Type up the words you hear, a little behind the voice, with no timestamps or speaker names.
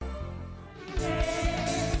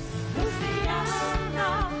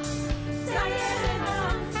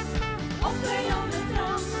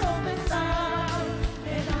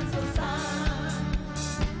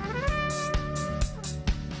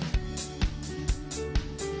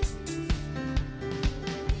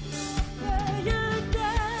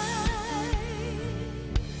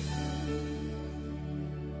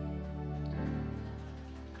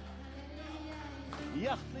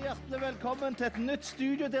velkommen til et nytt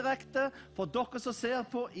studio direkte for dere som ser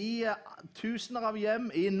på i tusener av hjem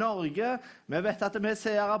i Norge. Vi vet at vi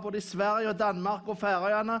ser både i Sverige og Danmark og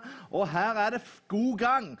Færøyene, og her er det god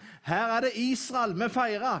gang. Her er det Israel vi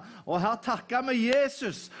feirer, og her takker vi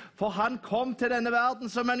Jesus, for han kom til denne verden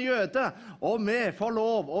som en jøde, og vi får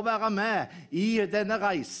lov å være med i denne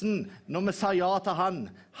reisen når vi sa ja til han.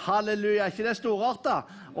 Halleluja, ikke det storartet?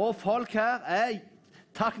 Og folk her er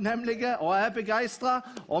takknemlige og er begeistret,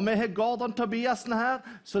 og vi har Gordon Tobiassen her,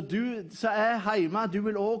 så du som er hjemme, du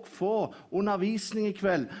vil også få undervisning i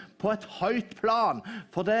kveld på et høyt plan,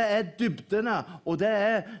 for det er dybdene, og det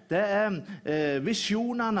er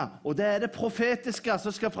visjonene, og det er det profetiske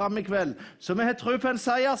som skal frem i kveld. Så vi har tro på en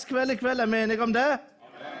seierskveld i kveld, er vi enige om det?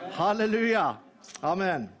 Amen. Halleluja.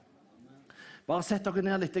 Amen. Bare sett dere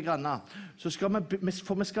ned litt grann, så skal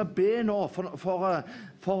vi skal be nå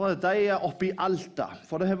for de oppe i Alta.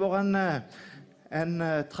 For det har vært en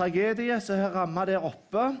tragedie som har rammet der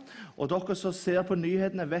oppe, og dere som ser på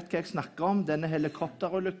nyhetene vet hva jeg snakker om, denne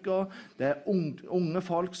helikopterulykken. Det er unge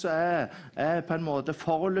folk som er på en måte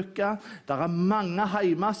forulykket. Det er mange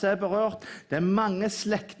hjemme som er berørt. Det er mange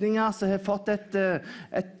slektninger som har fått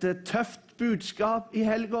et tøft budskap i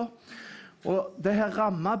helgen. Og det har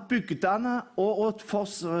rammet bygdene, og for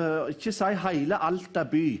ikke si hele Alta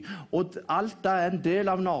by. Og Alta er en del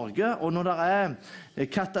av Norge, og når det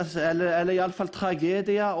eller i alle fall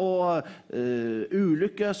tragedier og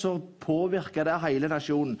ulykker, så påvirker det hele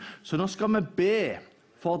nasjonen. Så nå skal vi be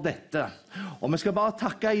for dette. Og vi skal bare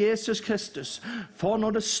takke Jesus Kristus, for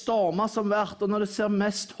når det stormer som vært, og når det ser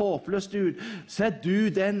mest håpløst ut, så er du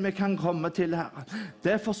den vi kan komme til, Herre.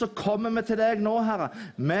 Derfor så kommer vi til deg nå, Herre,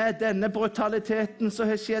 med denne brutaliteten som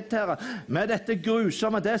har skjedd, Herre, med dette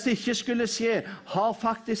grusomme, det som ikke skulle skje, har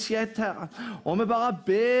faktisk skjedd, Herre. Og vi bare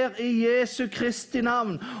ber i Jesu Kristi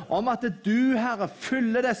navn, om at du, Herre,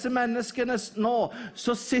 fyller disse menneskene nå,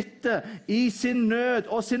 som sitter i sin nød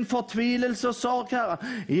og sin fortvilelse og sorg, Herre.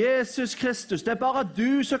 Jesus Kristus, det er bare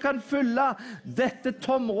du som kan fylle dette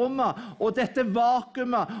tomrommet og dette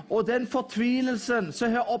vakuumet og den fortvilelsen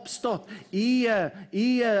som har oppstått i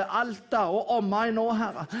Alta og omegn nå,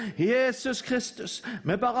 Herre. Jesus Kristus,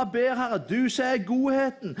 vi bare ber, Herre, du som er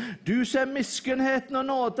godheten, du som er miskunnheten og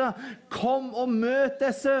nåde, kom og møt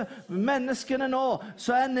disse menneskene nå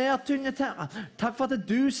som er nedtynget, Herre. Takk for at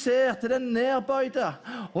du ser til den nedbøyde,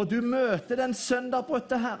 og du møter den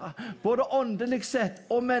sønderbrutte, Herre, både åndelig sett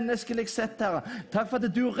og menneskelig sett, Herre. Takk for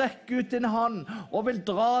at du rekker ut din hånd og vil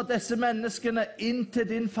dra disse menneskene inn til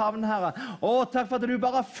din favn, Herre. Og takk for at du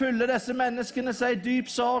bare fyller disse menneskene seg i dyp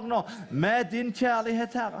sorg nå med din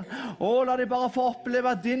kjærlighet, Herre. Og la de bare få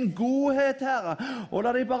oppleve din godhet, Herre. Og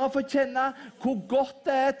la de bare få kjenne hvor godt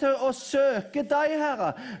det er til å søke deg,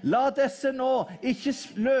 Herre. La disse nå ikke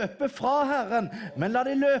løpe fra Herren, men la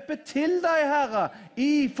de løpe til deg, Herre,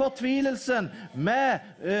 i fortvilelsen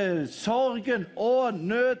med sorgen og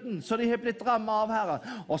nøden så de har blitt rammet av, Herre.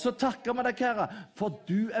 Og så takker vi deg, Herre, for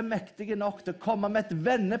du er mektig nok til å komme med et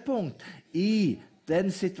vendepunkt i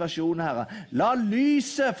den situasjonen, Herre. La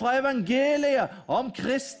lyset fra evangeliet om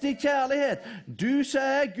Kristi kjærlighet, du som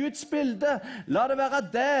er Guds bilde, la det være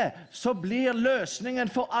det som blir løsningen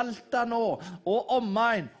for Alta nå, og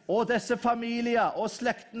omegn, og disse familier og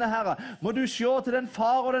slektene, Herre. Må du se til den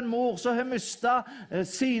far og den mor som har mistet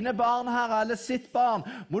sine barn, Herre, eller sitt barn.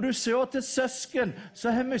 Må du se til søsken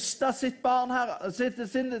som har mistet sitt barn, Herre,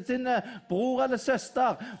 sin bror eller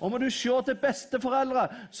søster. Og må du se til besteforeldre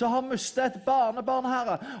som har mistet et barnebarn,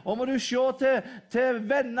 Herre. Og må du se til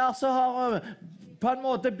venner som har på en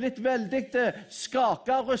måte blitt veldig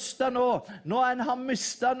skaket og rystet nå. Nå en har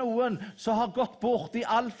mistet noen som har gått bort i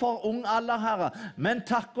alt for ung alder, Herre. Men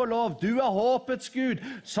takk og lov, du er håpets Gud,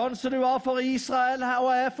 sånn som du var for Israel, Herre,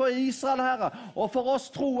 og er for Israel, Herre. Og for oss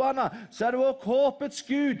troende, så er du også håpets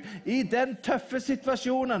Gud i den tøffe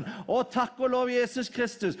situasjonen. Og takk og lov, Jesus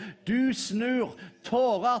Kristus, du snur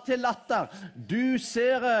tårer til latter, du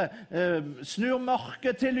snur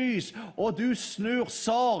mørke til lys, og du snur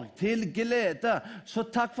sorg til glede. Så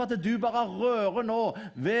takk for at du bare rører nå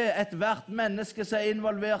ved et hvert menneske som er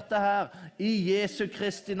involvert her i Jesu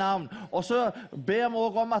Kristi navn. Og så ber vi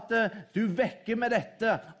også om at du vekker med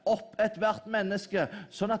dette opp et hvert menneske,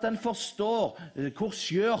 sånn at den forstår hvor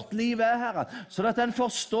skjørt livet er, Herre. Sånn at den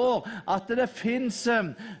forstår at det finnes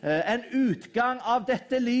en utgang av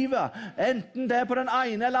dette livet, enten det er på den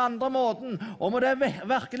ene eller andre måten, og må det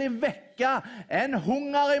virkelig vekke vekke en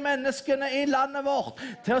hunger i menneskene i landet vårt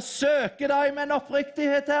til å søke deg med en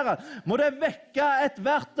oppriktighet, Herre. Må det vekke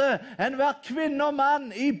enhver kvinne og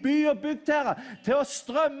mann i by og bygd, Herre, til å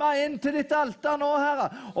strømme inn til ditt alter nå, Herre,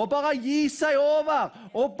 og bare gi seg over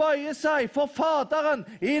og bøye seg for Faderen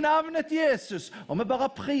i navnet Jesus. Og vi bare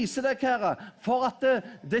priser deg, Herre, for at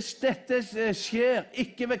dette skjer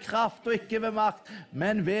ikke ved kraft og ikke ved makt,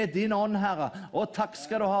 men ved din ånd, Herre. Og takk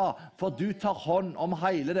skal du ha, for du tar hånd om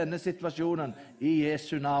hele denne situasjonen i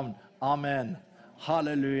Jesu navn. Amen.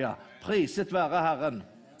 Halleluja. Priset være Herren.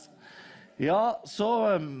 Ja,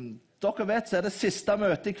 så dere vet, så er det siste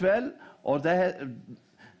møte i kveld, og det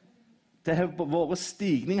har vært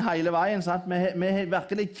stigning hele veien, sant? Vi har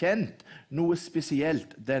virkelig kjent noe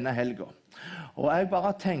spesielt denne helgen. Og jeg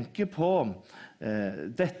bare tenker på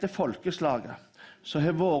dette folkeslaget, som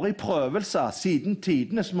har vært i prøvelser siden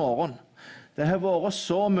tidenes morgen. Det har vært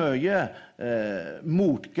så mye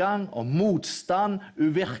motgang og motstand,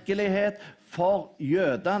 uvirkelighet for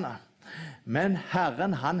jødene. Men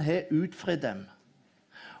Herren, han har utfridd dem.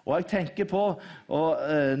 Og jeg tenker på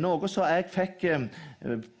noe som jeg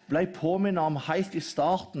ble påminnet om helt i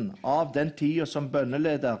starten av den tiden som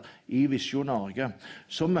bønneleder i Visjon Norge.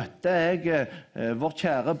 Så møtte jeg vår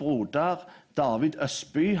kjære broder David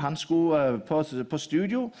Østby. Han skulle på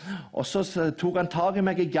studio, og så tok han tag i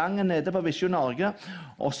meg i gangen nede på Visjon Norge,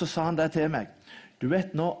 og så sa han det til meg. Du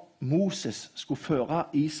vet, når Moses skulle føre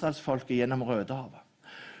Israelsfolket gjennom Rødehavet,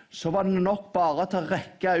 så var det nok bare til å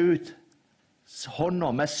rekke ut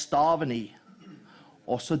hånda med staven i,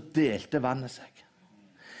 og så delte vannet seg.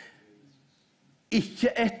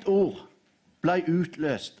 Ikke ett ord ble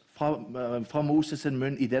utløst fra Moses'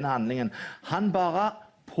 munn i den handlingen. Han bare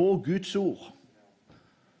på Guds ord.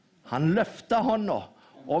 Han løftet hånda,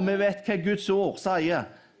 og vi vet hva Guds ord sier.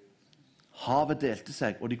 Havet delte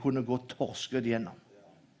seg, og de kunne gå torsket gjennom.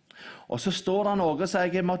 Og så står det noe som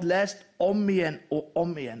jeg måtte lest om igjen og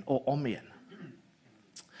om igjen og om igjen.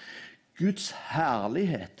 Guds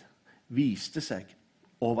herlighet viste seg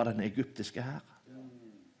over den egyptiske hær.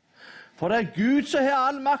 For det er Gud som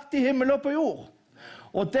har all makt i himmel og på jord.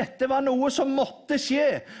 Og dette var noe som måtte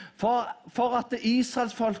skje for at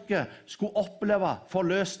Israelsfolket skulle oppleve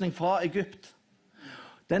forløsning fra Egypt.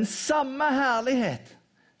 Den samme herlighet,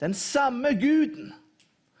 den samme Guden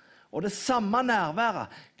og det samme nærværet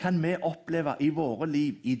kan vi oppleve i våre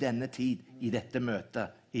liv i denne tid, i dette møtet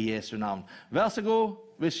i Jesu navn. Vær så god,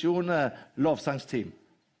 Visjon lovsangsteam.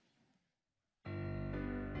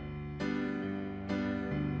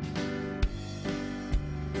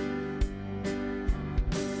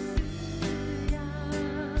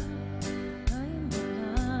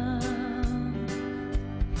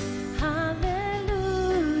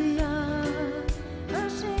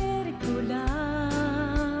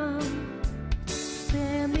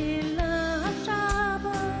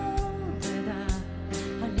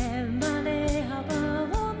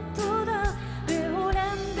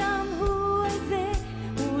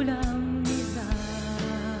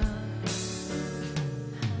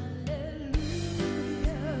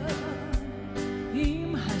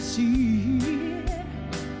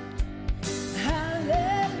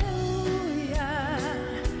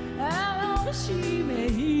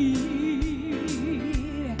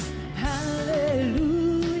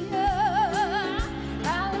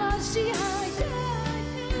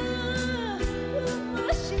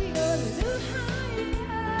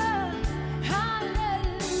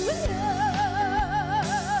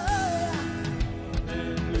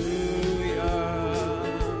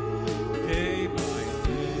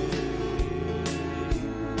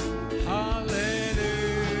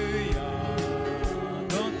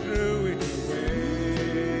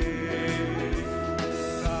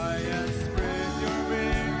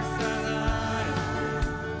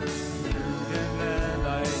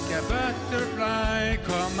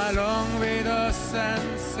 Along with us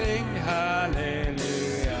and sing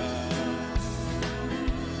hallelujah.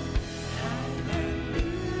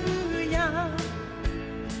 Hallelujah,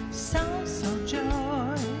 sounds of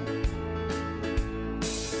joy.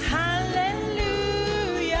 Hallelujah,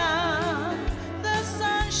 the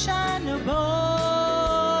sunshine above.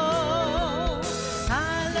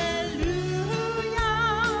 Hallelujah,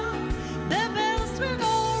 the bells will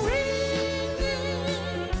go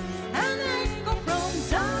ringing and echo from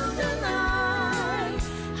down the line.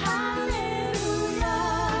 Hallelujah.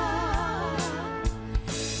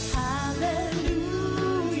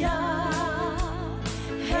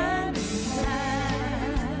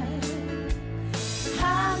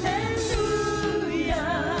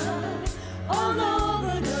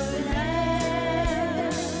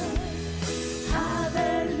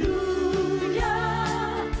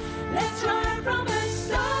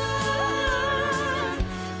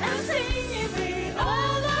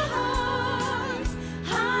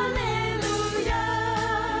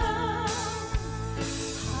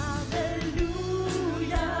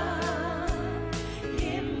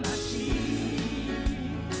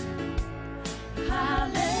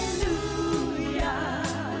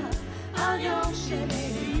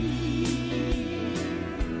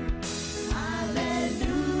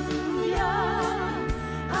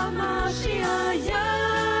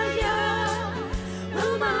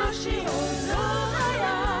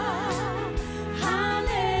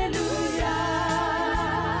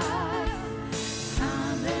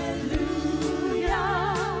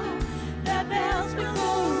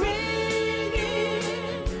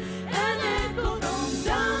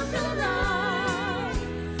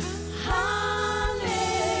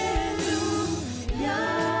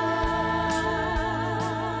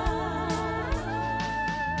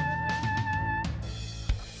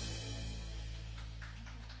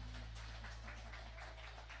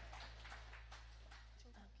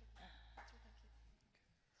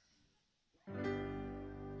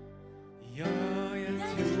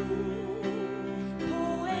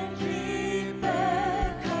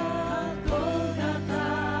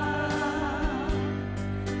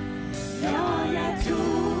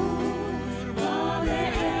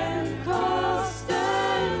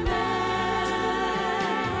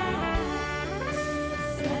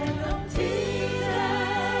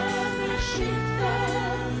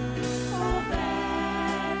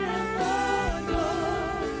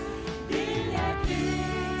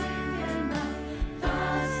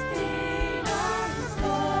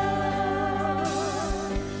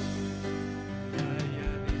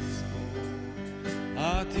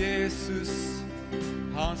 at Jesus,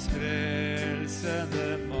 hans frelsende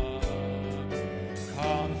makt,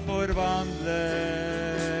 kan forvandle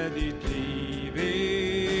ditt liv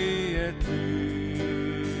i et nu.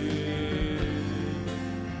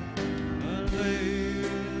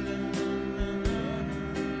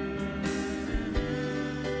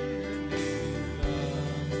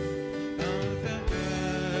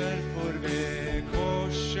 Derfor ved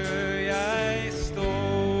korset jeg står.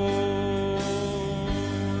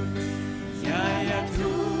 Jeg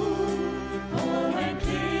tror På en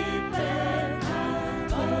klippe her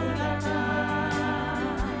Golgata.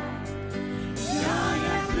 Ja,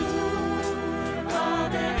 jeg tror hva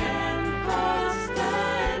det enn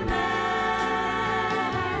koster meg.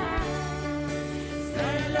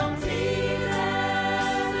 Selv om tidene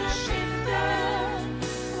skifter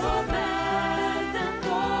og verden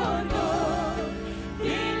forgår,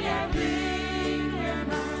 vil jeg bygge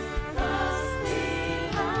meg fast i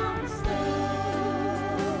hans dør.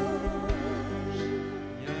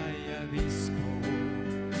 Jeg er viss på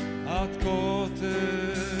at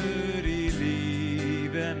gåter i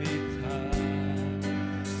livet mitt her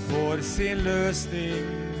får sin løsning,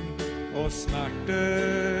 og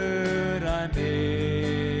smerter er med.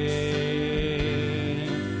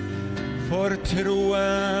 For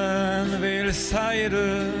troen vil seire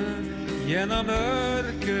gjennom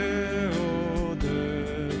mørke og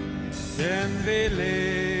død. Den vil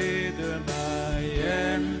lede meg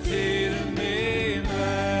hjem til min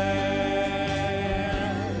venn.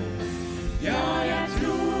 Ja, jeg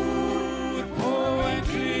tror på en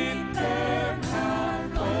klippe her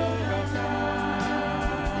Golgata.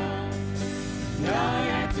 Ja,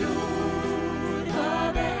 jeg tror Hva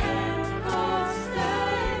det enn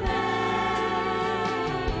koster meg.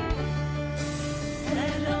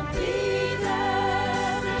 Selv om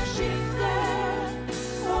tidene skifter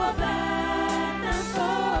og verden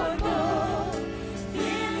forgår,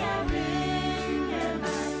 vil jeg bringe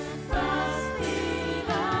meg fast i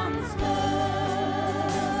hans dør.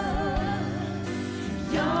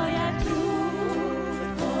 Ja, jeg tror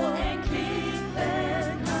på en klippe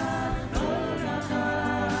her Golgata.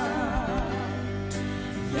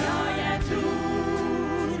 Ja, jeg tror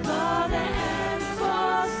hva det enn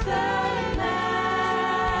koster meg.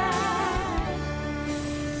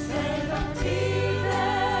 Selv om tidene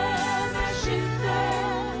skifter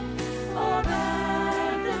og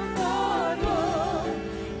verden forgår,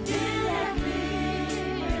 vil jeg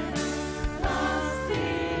bringe meg fast i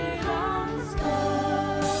hans dør.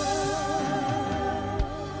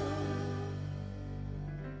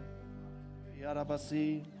 Ja, da bare si.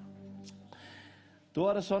 Da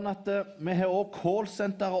er det sånn at vi har også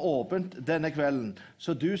callsenteret åpent denne kvelden.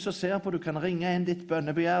 Så du som ser på, du kan ringe inn ditt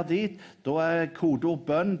bønnebegjær dit. Da er kodeord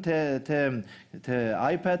bønn til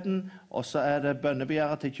iPaden, og så er det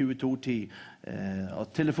bønnebegjæret til 2210. Og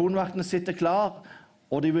telefonvaktene sitter klar,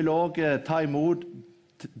 og de vil også ta imot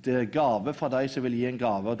gave fra deg som vil gi en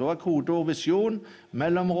gave. Og da er kodeord visjon,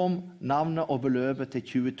 mellomrom, navnet og beløpet til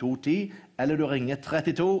 2210, eller du ringer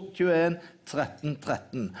 32 21 13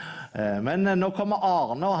 13. Men nå kommer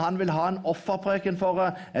Arne, og han vil ha en offerpreken for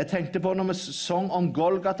jeg tenkte på når vi sang om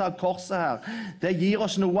Golgata, korset her. Det gir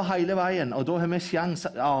oss noe hele veien, og da har vi sjans,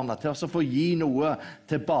 Arne, til å få gi noe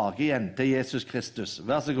tilbake igjen til Jesus Kristus.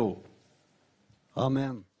 Vær så god.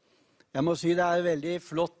 Amen. Jeg må si det er veldig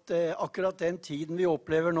flott akkurat den tiden vi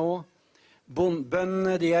opplever nå.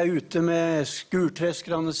 Bøndene, de er ute med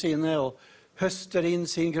skurtreskerne sine og høster inn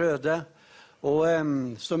sin grøde. Og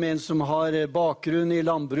som en som har bakgrunn i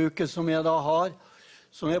landbruket som jeg da har,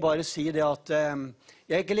 så må jeg bare si det at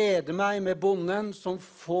jeg gleder meg med bonden som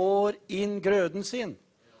får inn grøden sin.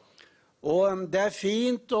 Og det er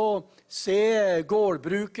fint å se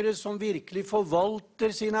gårdbrukere som virkelig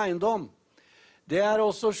forvalter sin eiendom. Det er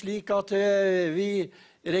også slik at vi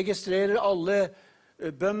registrerer alle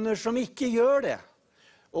bønder som ikke gjør det.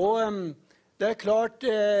 Og det er klart,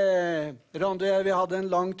 Randi og jeg, vi hadde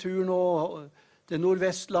en lang tur nå til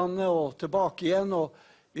Nordvestlandet og tilbake igjen, og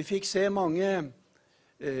vi fikk se mange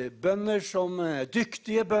bønder som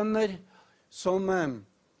dyktige bønder, som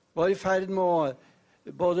var i ferd med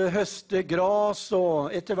å både høste gras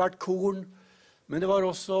og etter hvert korn, men det var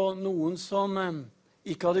også noen som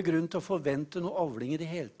ikke hadde grunn til å forvente noe avling i det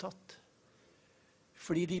hele tatt.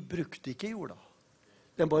 Fordi de brukte ikke jorda.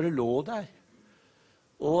 Den bare lå der.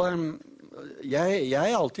 Og jeg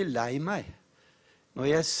er alltid lei meg når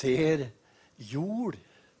jeg ser jord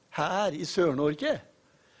her i Sør-Norge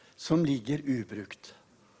som ligger ubrukt.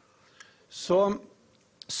 Så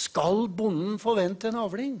skal bonden forvente en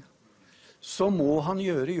avling, så må han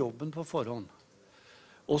gjøre jobben på forhånd.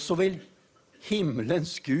 Og så vil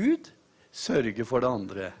himmelens Gud sørge for det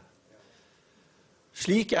andre.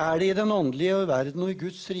 Slik det i den åndelige verden og i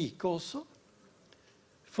Guds rike også.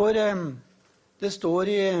 For det står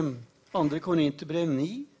i 2. Korinterbrev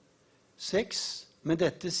 9, 6, men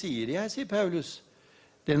dette sier jeg, sier Paulus,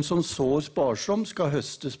 den som sår sparsomt skal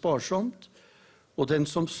høste sparsomt, og den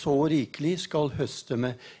som sår rikelig skal høste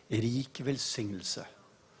med rik velsignelse.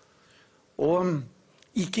 Og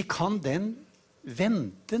ikke kan den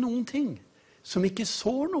vente noen ting som ikke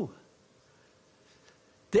sår noe.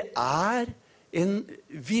 Det en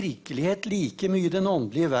virkelighet like mye i den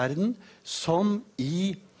åndelige verden som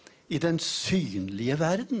i den synlige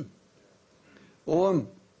verden. Og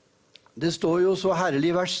det står jo så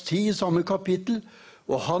herlig i vers 10 i samme kapittel,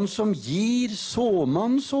 og han som gir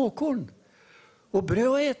såmannen såkorn og brød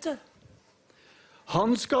å ete,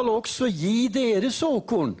 han skal også gi dere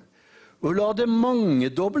såkorn og la det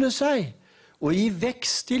mangedoble seg og gi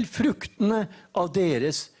vekst til fruktene av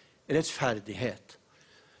deres rettferdighet.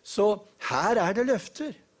 Så her det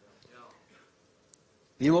løfter.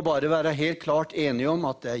 Vi må bare være helt klart enige om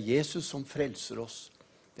at det Jesus som frelser oss.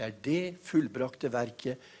 Det det fullbrakte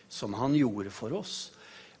verket som han gjorde for oss.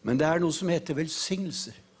 Men det noe som heter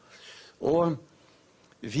velsignelser. Og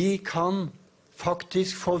vi kan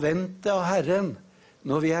faktisk forvente av Herren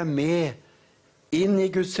når vi med inn i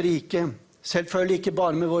Guds rike. Selvfølgelig ikke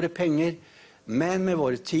bare med våre penger, men med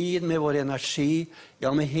vår tid, med vår energi,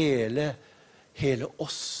 ja, med hele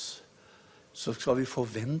oss. Så skal vi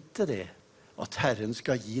forvente det, at Herren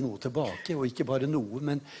skal gi noe tilbake, og ikke bare noe,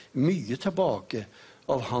 men mye tilbake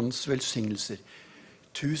av hans velsignelser.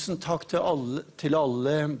 Tusen takk til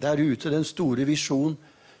alle der ute, den store visjon,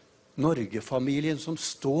 Norge-familien som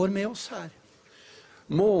står med oss her,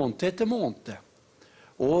 måned etter måned,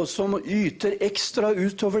 og som yter ekstra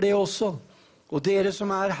utover det også. Og dere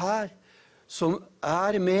som her, som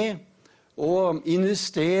med og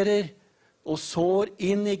investerer og sår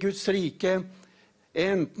inn i Guds rike,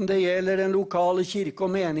 enten det gjelder den lokale kirke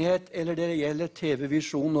og menighet, eller det gjelder TV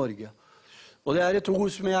Visjon Norge. Og det et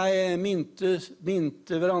ord som jeg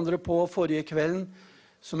minte hverandre på forrige kvelden,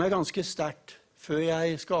 som ganske sterkt, før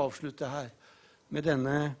jeg skal avslutte her, med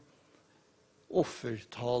denne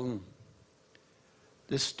offertalen.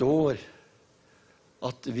 Det står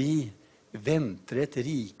at vi venter et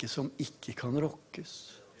rike som ikke kan rokkes.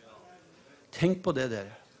 Tenk på det,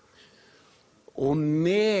 dere. Og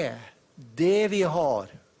med det vi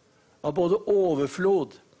har, av både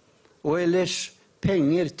overflod og ellers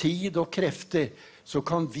penger, tid og krefter, så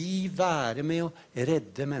kan vi være med å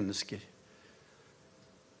redde mennesker.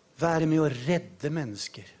 Være med å redde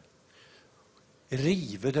mennesker.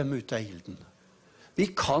 Rive dem ut av ilden. Vi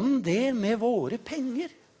kan det med våre penger.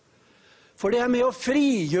 For det med å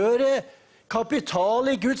frigjøre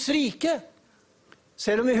kapital i Guds rike.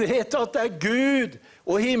 Selv om vi vet at det Gud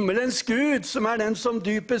og himmelens Gud som den som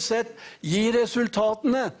dypest sett gir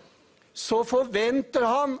resultatene, så forventer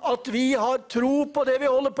han at vi har tro på det vi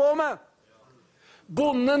holder på med.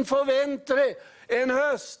 Bonden forventer en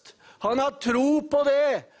høst. Han har tro på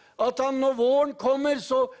det, at han når våren kommer,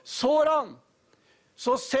 så sår han.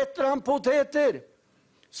 Så setter han poteter.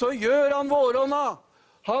 Så gjør han våronna.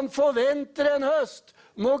 Han forventer en høst.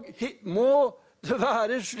 Må det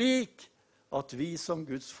være slik at vi som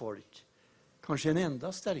Guds folk, kanskje en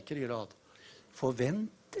enda sterkere grad,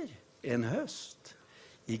 forventer en høst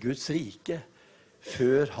i Guds rike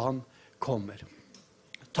før han kommer.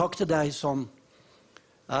 Takk til deg som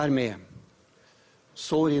med,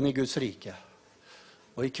 sår inn i Guds rike.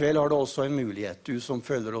 Og i kveld har du også en mulighet, du som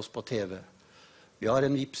følger oss på TV. Vi har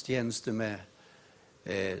en Vipps-tjeneste med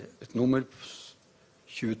et nummer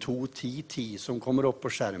 221010 som kommer opp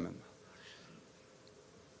på skjermen.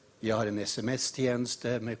 Vi har en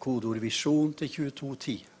SMS-tjeneste med kodeord visjon til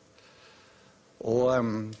 2210. Og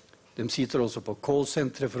de sitter også på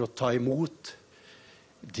callsenteret for å ta imot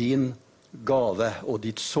din gave og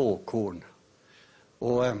ditt såkorn.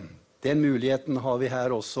 Og den muligheten har vi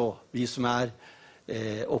her også, vi som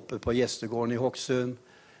oppe på gjestegården i Hokksund,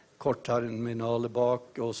 kortterminalet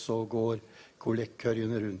bak, og så går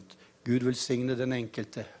kollekkørjene rundt. Gud velsigne den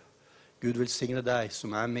enkelte. Gud velsigne deg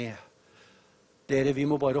som med. Dere, vi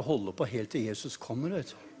må bare holde på helt til Jesus kommer,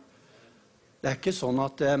 vet du. Det ikke sånn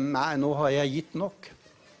at, nei, nå har jeg gitt nok.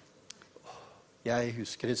 Jeg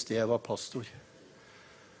husker et sted jeg var pastor.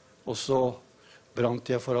 Og så brant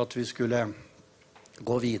jeg for at vi skulle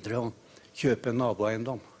gå videre og kjøpe en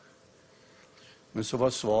naboeiendom. Men så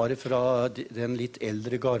var svaret fra den litt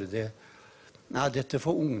eldre garde, nei, dette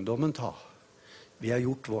får ungdommen ta. Vi har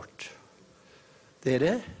gjort vårt.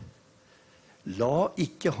 Dere, la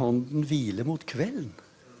ikke hånden hvile mot kvelden.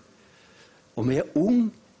 Om jeg ung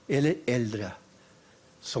eller eldre,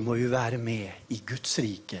 så må vi være med i Guds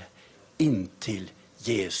rike inntil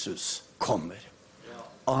Jesus kommer.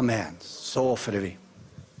 Amen. Så offrer vi.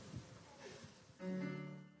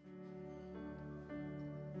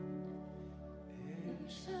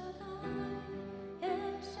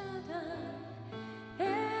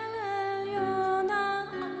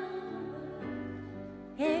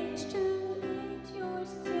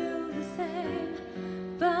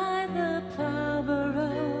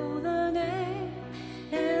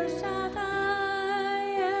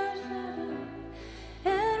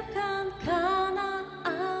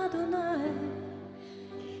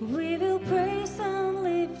 We will praise and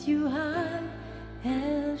lift you high,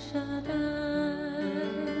 El Shaddai.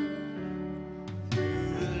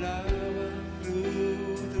 Through the lava,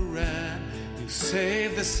 through the ram, you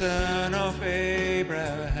saved the son of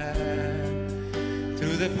Abraham.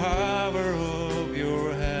 Through the power of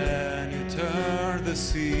your hand, you turned the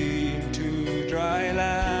sea into dry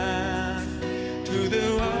land. To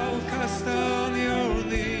the outcast on your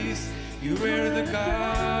knees, you were the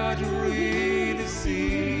God who really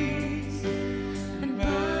sees. And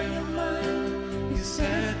by your might, you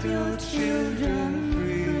set your children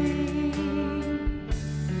free.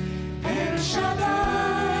 El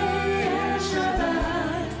Shaddai, El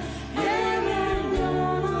Shaddai, El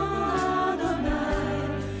Elyon Adonai.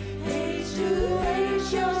 Age to age,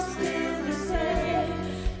 you're still the same.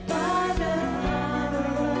 By the power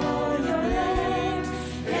of your name,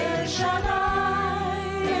 El Shaddai,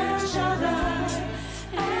 El Shaddai,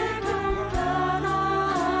 El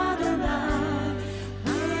Adonai.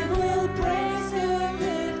 We will praise you,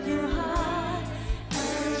 lift you high,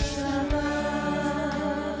 El Shaddai.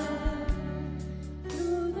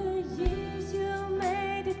 Through the years you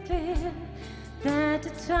made it clear that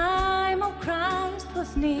the time of Christ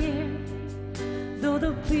was near. Though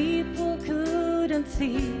the people couldn't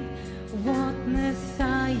see what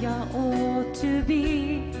Messiah ought to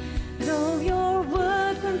be, though your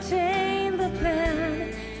word contained the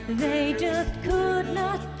plan, they just could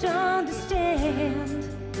not understand.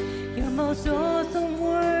 Your most awesome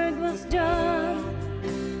work was done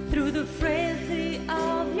through the frailty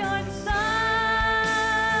of your Son.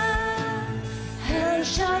 El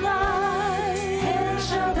Shaddai, El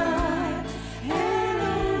Shaddai, El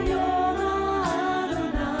Elyon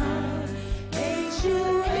Adonai. Age to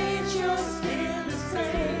age, you're still the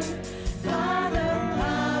same. By the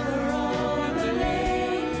power of the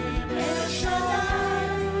name, El Shaddai,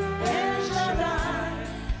 El Shaddai,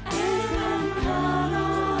 El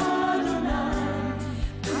Adonai.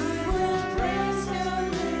 We will praise you,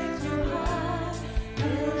 lift you high,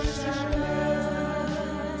 El Shaddai.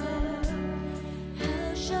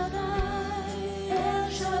 El Shaddai, El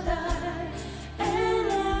Shaddai, El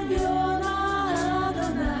Elyon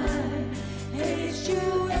Adonai. Age to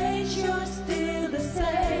age, you're still the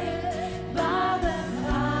same. By the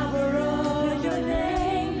power of your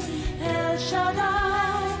name, El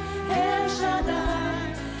Shaddai, El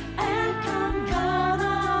Shaddai, El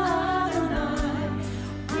Adonai.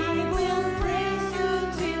 We will praise you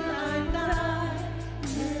till I die,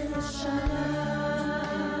 El Shaddai.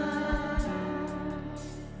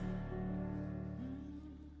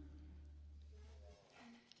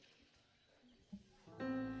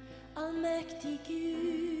 Allmäktig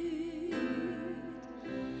Gud,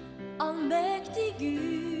 allmäktig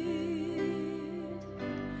Gud,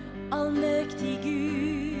 allmäktig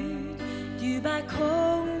Gud, du är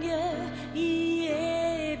konge i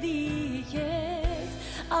evighet.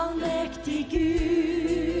 Allmäktig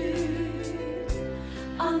Gud,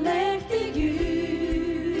 allmäktig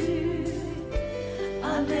Gud,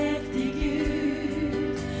 allmäktig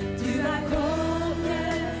Gud, du är konge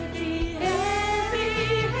i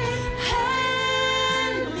evighet.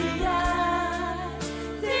 Hellig är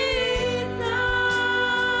ditt namn.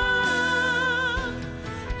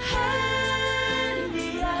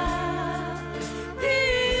 Hellig är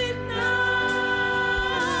ditt namn,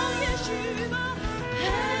 Jeshua.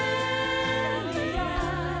 Hellig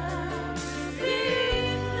är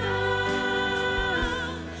ditt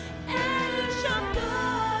namn. El Shaddai,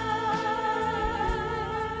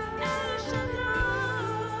 El Shaddai.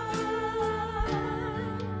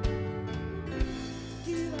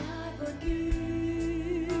 Du är vår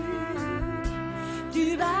Gud, du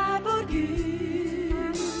är vår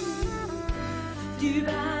Gud, du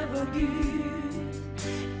är vår Gud.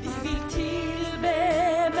 Vi vill tillbe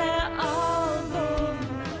med all vår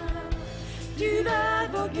kraft. Du är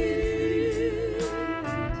vår Gud,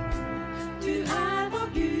 du är vår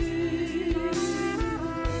Gud,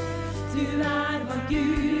 du är vår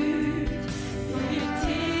Gud. Vi vill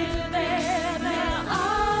tillbe med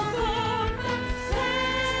all vår kraft.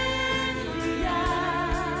 Hellig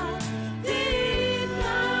är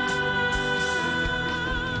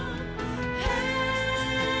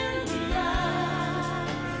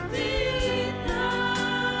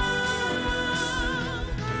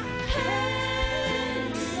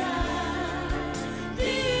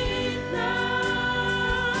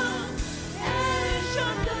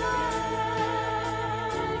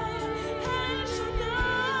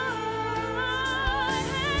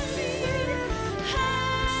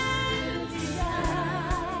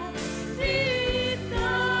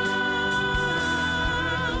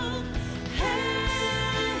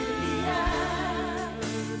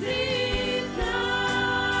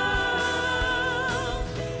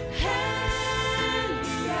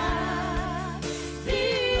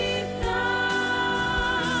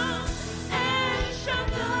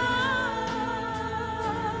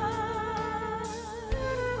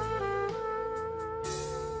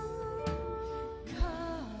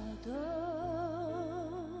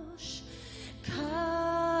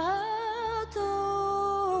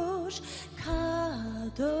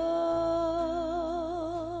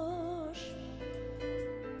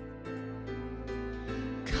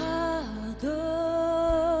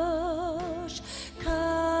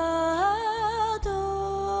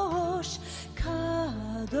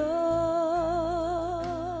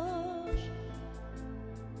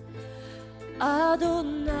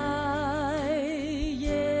Adonai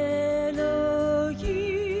Elohim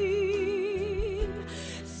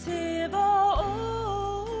Sebaot.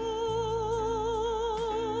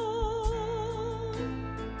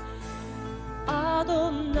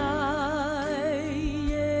 Adonai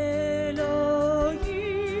Elohim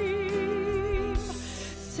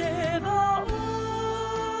Sebaot.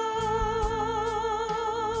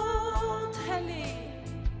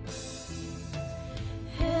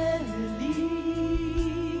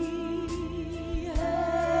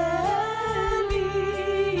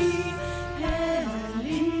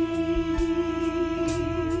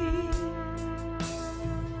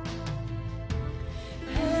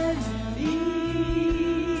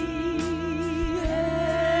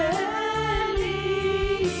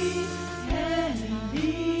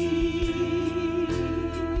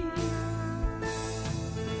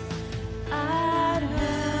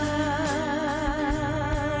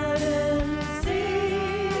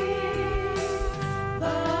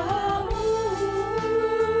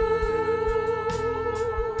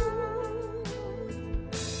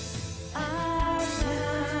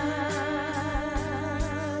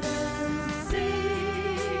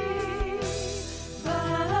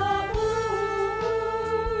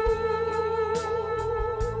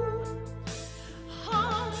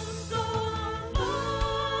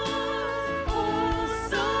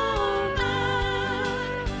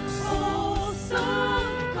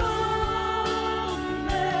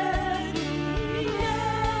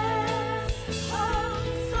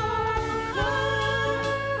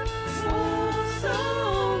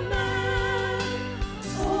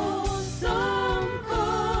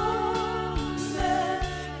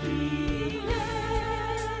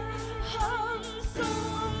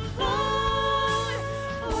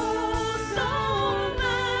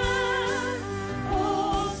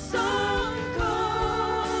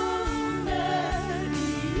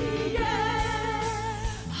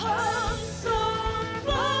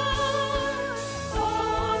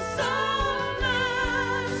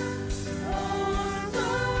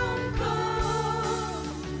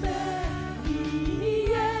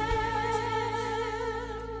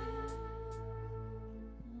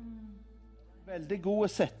 Veldig god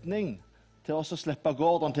setning til oss å slippe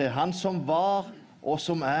Gordon til. Han som var, og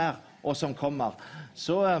som og som kommer.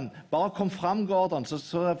 Så bare kom fram, Gordon, så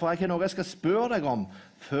får jeg ikke noe jeg skal spørre deg om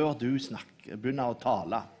før du begynner å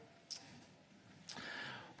tale.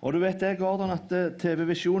 Og du vet det, Gordon, at TV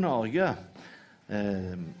Visjon Norge,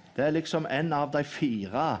 det er liksom en av de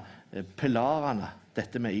 4 pilarene,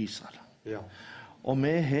 dette med Israel. Ja. Og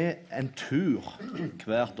vi har en tur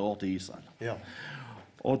hvert år til Israel. Ja.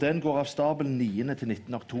 Og den går av stabelen 9. til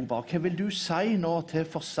 19. oktober. Hva vil du si nå til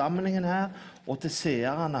forsamlingen her og til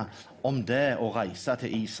seerne om det å reise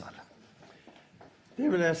til Israel?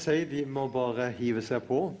 Det vil jeg si, de må bare hive seg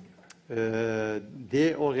på.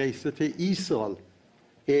 Det å reise til Israel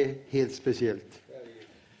er helt spesielt.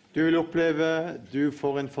 Du vil oppleve, du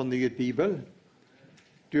får en fornyet Bibel,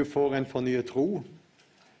 du får en fornyet tro.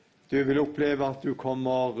 Du vil oppleve at du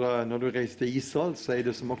kommer, når du reiser til Israel, så er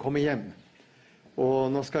det som å komme hjem.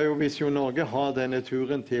 Og nå skal jo Visjon Norge ha denne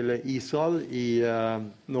turen til Israel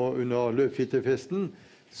nå under løvhyttefesten,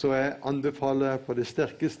 så jeg anbefaler på det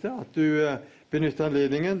sterkeste at du benytter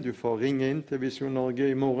anledningen. Du får ringe inn til Visjon Norge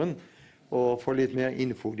i morgen og få litt mer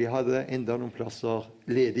info. De hadde enda noen plasser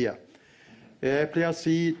ledige. Jeg pleier å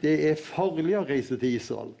si det er farlig å reise til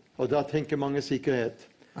Israel, og da tenker mange sikkerhet.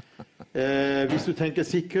 Hvis du tenker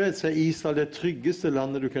sikkerhet, så er Israel det tryggeste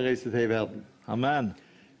landet du kan reise til i verden. Amen.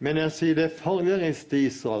 Men jeg sier det er farlig å reise til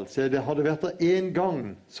Israel, så har du vært der en gang,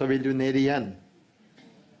 så vil du ned igjen.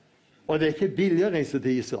 Og det er ikke billig å reise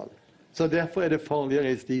til Israel, så derfor er det farlig å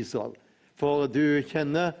reise til Israel. For du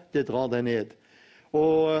kjenner, det drar deg ned.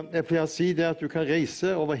 Og jeg pleier å si det at du kan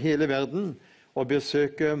reise over hele verden og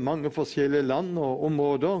besøke mange forskjellige land og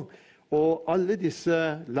områder. Og alle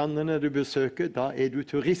disse landene du besøker, da er du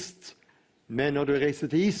turist. Men når du reiser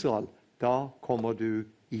til Israel, da kommer du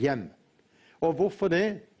hjem. Og hvorfor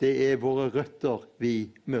det? Det er våre røtter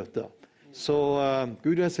vi møter. Så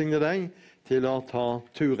Gud velsigne deg til å ta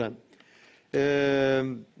turen.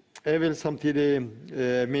 Jeg vil samtidig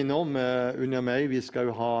minne om under meg, vi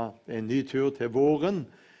skal jo ha en ny tur til våren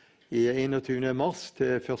i 21. mars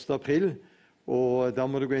til 1. april. Og da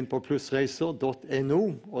må du gå inn på plussreiser.no,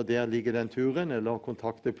 og der ligger den turen, eller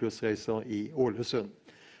kontakte Plussreiser i Ålesund.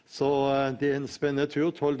 Så det er en spennende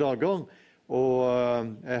tur, 12 dager. Og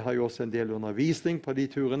jeg har jo også en del undervisning på de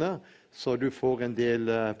turene, så du får en del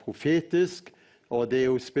profetisk. Og det er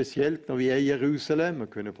jo spesielt når vi er i Jerusalem,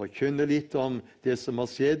 og kunne forkynne litt om det som har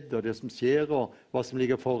skjedd, og det som skjer, og hva som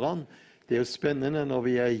ligger foran. Det er jo spennende når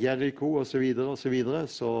vi er i Jericho og så videre,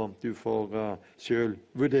 så du får selv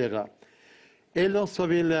vurdere. Ellers så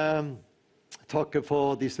vil jeg takke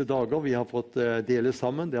for disse dager vi har fått dele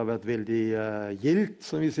sammen. Det har vært veldig gildt,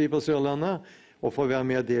 som vi sier på Sørlandet, å få være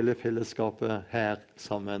med å dele fellesskapet her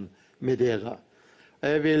sammen med dere.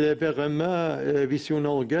 Jeg vil berømme Visjon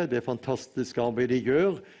Norge, det fantastiske arbeidet de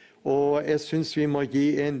gjør, og jeg synes vi må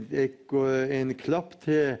gi en klapp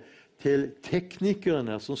til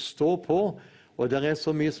teknikerne som står på, og det er så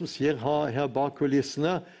mye som skjer her bak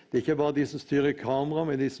kulissene. Det er ikke bare de som styrer kamera,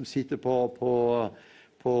 men de som sitter på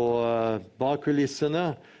bak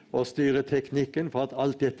kulissene og styrer teknikken for at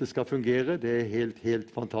alt dette skal fungere. Det er helt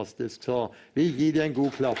fantastisk. Så vi gir dem en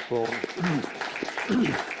god klapp.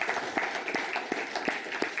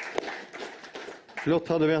 Flott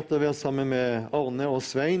har det vært å være sammen med Arne og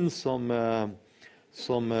Svein, som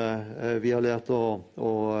vi har lært å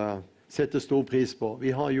sette stor pris på.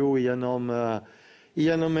 Vi har jo gjennom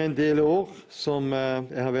en del år som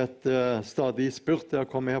jeg har vært stadig spurt til å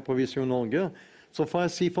komme her på Visjon Norge, så får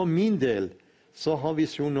jeg si for min del, så har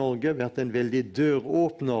Visjon Norge vært en veldig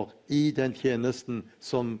døråpner i den tjenesten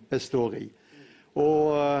som jeg står i.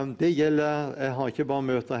 Og det gjelder, jeg har ikke bare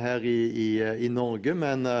møter her i Norge,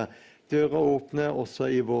 men døra åpner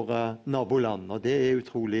også i våre naboland, og det er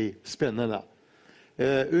utrolig spennende.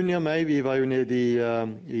 Unja meg, vi var jo nede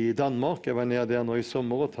i Danmark. Jeg var nede der nå i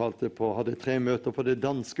sommer og hadde 3 møter på det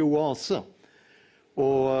danske oase.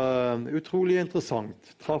 Og utrolig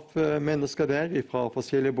interessant. Traff mennesker der fra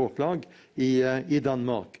forskjellige båtlag i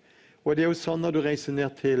Danmark. Og det er jo sånn når du reiser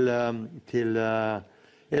ned til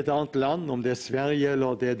et annet land, om det er Sverige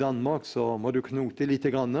eller det er Danmark, så må du knote litt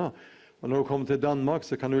grann. Og når du kommer til Danmark,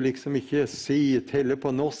 så kan du liksom ikke telle på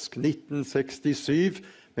norsk 1967,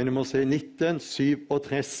 men du må si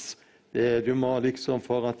 1937. Du må liksom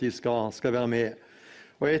for at de skal være med.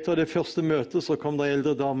 Og etter det første møtet så kom det en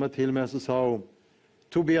eldre dame til meg og sa hun,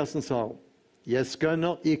 Tobiassen, sa hun, jeg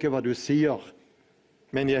skjønner ikke hva du sier,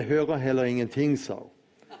 men jeg hører heller ingenting, sa hun.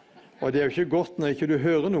 Og det er jo ikke godt når ikke du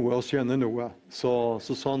hører noe og skjønner noe, så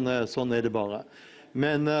sånn er det bare.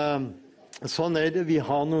 Men sånn er det, vi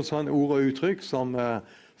har noen sånne ord og uttrykk som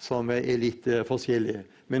er litt forskjellige.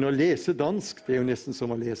 Men å lese dansk, det er jo nesten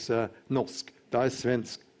som å lese norsk. Da er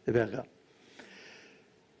svensk verre.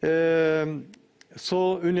 Så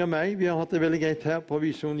under meg, vi har hatt det veldig greit her på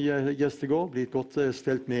Visjon Gjestegård, blitt godt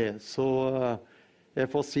stelt med. Så jeg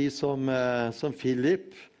får si som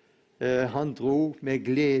Philip, han dro med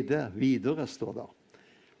glede videre, står det.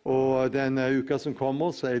 Og denne uka som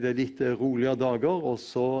kommer, så er det litt roligere dager, og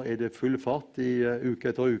så er det full fart i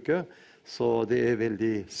uke etter uke. Så det er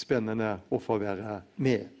veldig spennende å få være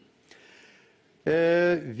med.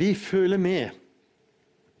 Vi føler med,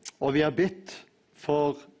 og vi har bedt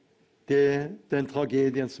for den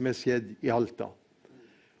tragedien som er skjedd i Alta.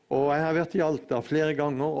 Og jeg har vært i Alta flere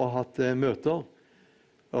ganger og hatt møter,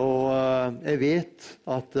 og jeg vet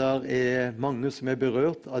at det er mange som er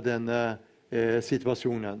berørt av denne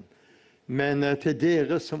situasjonen. Men til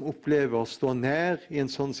dere som opplever å stå nær i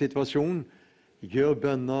en sånn situasjon, gjør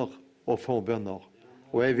bønner og forbønner.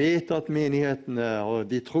 Og jeg vet at menighetene og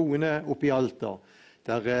de troende oppe i Alta,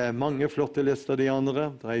 der er mange flotte læstadianere,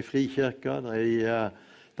 der er i frikirka, der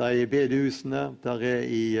er i bedehusene, der er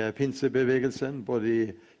i pinsebevegelsen,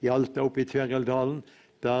 både i Alta og oppe i Tverrelldalen,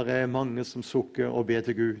 der er mange som sukker og ber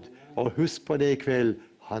til Gud. Og husk på det i kveld,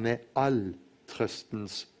 han er all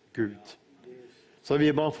trøstens Gud. Så vi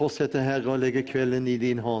bare fortsetter, Herre, å legge kvelden i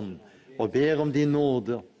din hånd, og ber om din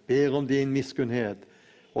nåde, ber om din miskunnhet,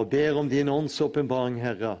 og ber om din åndsåpenbaring,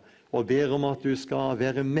 Herre, og ber om at du skal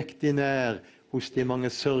være mektig nær hos de mange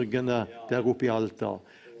sørgende der oppe i Alta.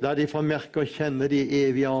 La de få merke og kjenne de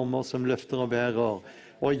evige armer som løfter og bærer,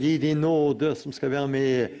 og gi de nåde som skal være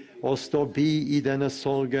med og stå bi i denne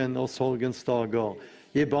sorgen og sorgens dager.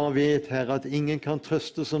 Vi bare vet, Herre, at ingen kan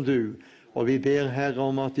trøste som du, og vi ber, Herre,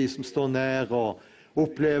 om at de som står nær og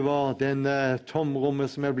opplever denne tomrommet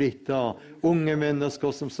som er blitt av unge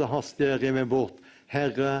mennesker som så hastig er revet bort,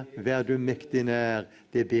 Herre, vær du mektig nær,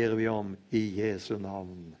 det ber vi om i Jesu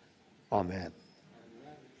navn. Amen.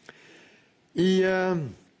 I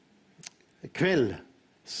kveld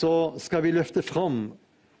så skal vi løfte fram,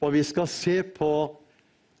 og vi skal se på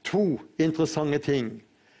 2 interessante ting.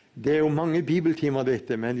 Det er jo mange bibeltimer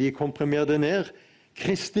dette, men vi komprimerer det ned.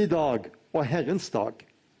 Kristi dag og Herrens dag.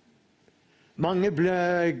 Mange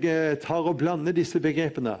tar og blander disse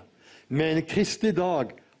begrepene, men Kristi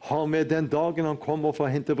dag har med den dagen han kommer for å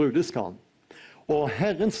hente brudeskaren. Og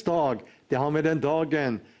Herrens dag, det har med den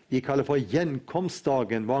dagen vi kaller for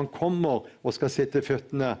gjenkomstdagen, hvor han kommer og skal sette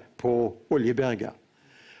føttene på Oljeberget.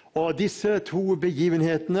 Og disse to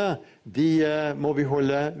begivenhetene de må vi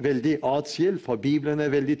holde veldig atskilt, for Bibelen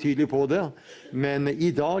er veldig tydelig på det. Men i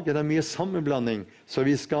dag er det mye sammenblanding, så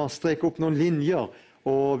vi skal strekke opp noen linjer,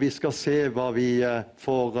 og vi skal se hva vi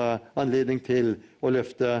får anledning til å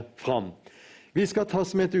løfte fram. Vi skal ta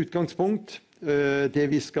som et utgangspunkt det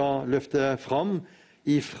vi skal løfte fram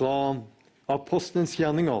ifra Apostelens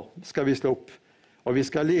gjerninger, skal vi slå opp. Og vi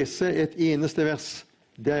skal lese et eneste vers.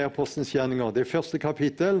 Det er Apostelens gjerninger, det første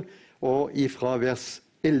kapittel, og ifra vers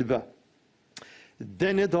 11.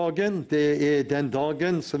 Denne dagen, det er den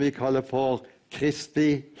dagen som vi kaller for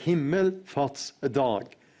Kristi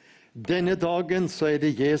himmelfartsdag. Denne dagen så er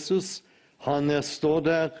det Jesus. Han står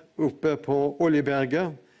der oppe på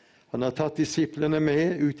Oljeberget. Han har tatt disiplene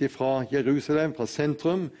med ut fra Jerusalem, fra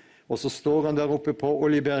sentrum, og så står han der oppe på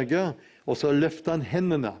Oljeberget, og så løfter han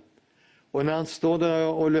hendene. Og når han står der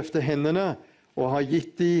og løfter hendene, og har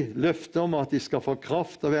gitt de løfter om at de skal få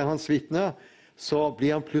kraft av å være hans vitne, så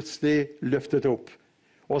blir han plutselig løftet opp.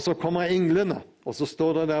 Og så kommer englene, og så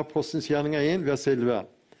står det der Apostelens gjerninger 1, vers 11.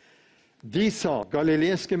 De sa,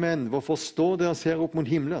 galileiske menn, hvorfor står dere og ser opp mot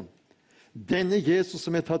himmelen? Denne Jesus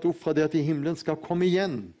som er tatt opp fra dere til himmelen skal komme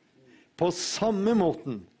igjen, på samme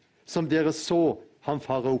måten som dere så han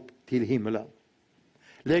fare opp til himmelen.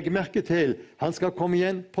 Legg merke til, han skal komme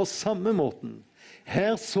igjen på samme måten.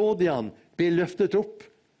 Her så de han bli løftet opp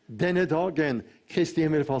denne dagen, Kristi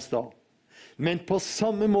himmelfartsdag. Men på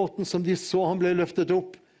samme måten som de så han ble løftet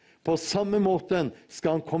opp, på samme måten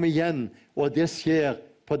skal han komme igjen, og det skjer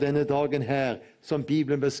på denne dagen her, som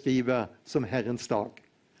Bibelen beskriver som Herrens dag.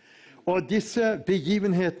 Og disse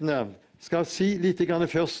begivenhetene skal jeg si litt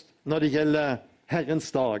først når det gjelder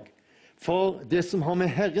Herrens dag. For det som har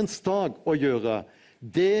med Herrens dag å gjøre,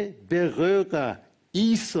 det berører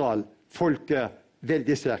Israel-folket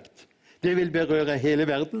veldig sterkt. Det vil berøre hele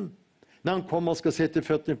verden når han kommer og skal sette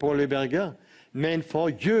føttene på Oljeberget. Men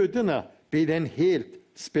for jødene blir det en helt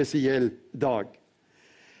spesiell dag.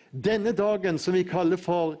 Denne dagen som vi kaller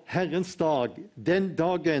for Herrens dag, den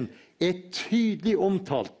dagen er tydelig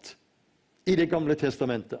omtalt i Det gamle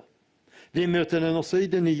testamentet. Vi møter den også i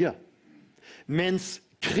det nye. Mens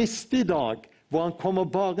Kristi dag, hvor han kommer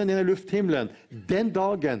bare ned i lufthimmelen, den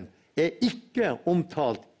dagen er ikke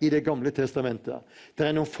omtalt i Det gamle testamentet. Det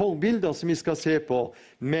er noen forbilder som vi skal se på,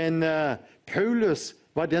 men Paulus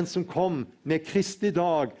var den som kom med Kristi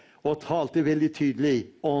dag og talte veldig tydelig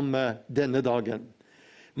om denne dagen.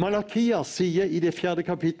 Malakia sier i det 4.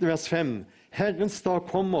 kapittel, vers 5, Herrens dag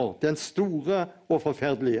kommer, den store og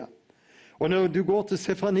forferdelige. Og når du går til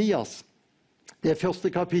Sefanias, det 1.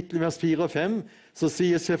 kapittel, vers 4 og 5, så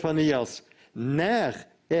sier Sefanias, nær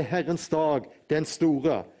er Herrens dag, den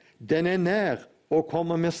store. Den er nær og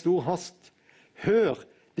kommer med stor hast. Hør,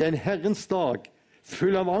 det er en Herrens dag,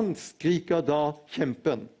 full av angst, skriker da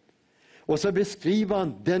kjempen. Og så beskriver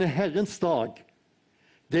han denne Herrens dag.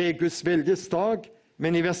 Det er Guds veldes dag,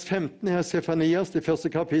 men i vers 15 her, Sefanias, det 1.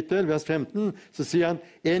 kapittel, vers 15, så sier han,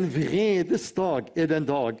 en vredes dag er den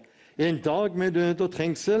dag. En dag med død og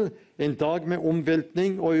trengsel, en dag med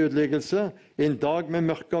omveltning og ødeleggelse, en dag med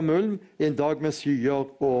mørke og mulm, en dag med skyer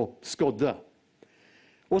og skodde.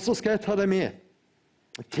 Og så skal jeg ta deg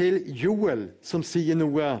med til Joel, som sier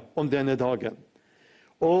noe om denne dagen.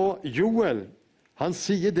 Og Joel, han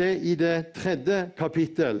sier det i det 3.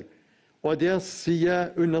 kapittel, og der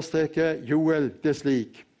understreker Joel det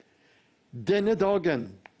slik. Denne dagen,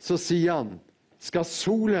 så sier han, skal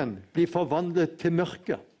solen bli forvandlet til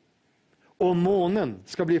mørke, og månen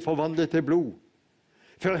skal bli forvandlet til blod.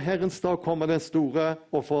 Før Herrens dag kommer den store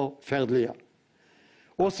og forferdelige.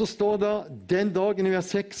 Og så står det, den dagen i vers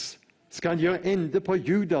 6 skal han gjøre ende på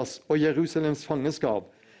Judas og Jerusalems fangenskap,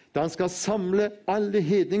 da han skal samle alle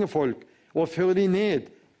hedningefolk og føre de ned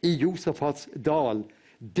i Josafats dal.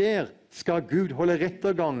 Der skal Gud holde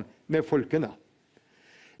rettergang med folkene.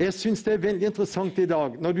 Jeg synes det er veldig interessant i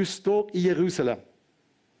dag, når du står i Jerusalem,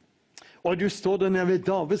 og du står der nede ved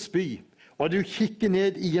Davids by, og du kikker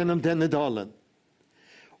ned gjennom denne dalen.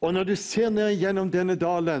 Og når du ser ned gjennom denne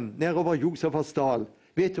dalen, nedover Josafats dal,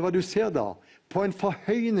 vet du hva du ser da? På en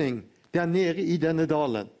forhøyning der nede i denne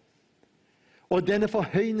dalen. Og denne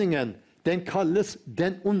forhøyningen, den kalles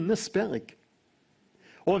Den ondes berg.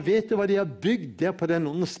 Og vet du hva de har bygd der på Den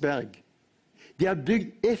ondes berg? De har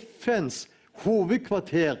bygd FNs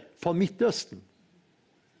hovedkvarter for Midtøsten.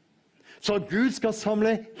 Så Gud skal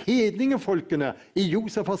samle hedningefolkene i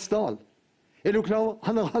Josafats dal. Er du klar?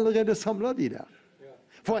 Han har allerede samlet de der.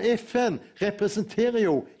 For FN representerer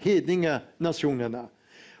jo hedningenasjonene.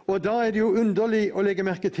 Og da er det jo underlig å legge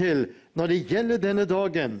merke til, når det gjelder denne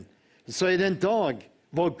dagen, så er det en dag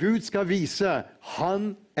hvor Gud skal vise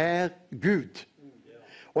han er Gud.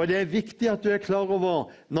 Og det er viktig at du er klar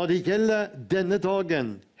over, når det gjelder denne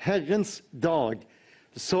dagen, Herrens dag,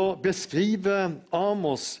 så beskriver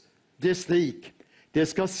Amos det slik. Det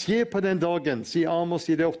skal skje på den dagen, sier Amos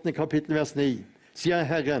i det 8. kapittel, vers 9, sier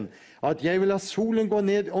Herren, at jeg vil la solen gå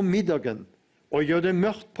ned om middagen, og gjøre det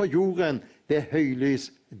mørkt på jorden ved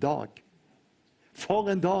høylys dag. For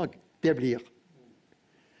en dag det blir.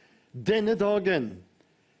 Denne dagen,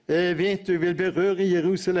 vet du, vil berøre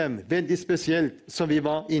Jerusalem veldig spesielt, som vi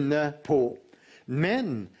var inne på.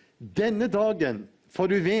 Men denne dagen, for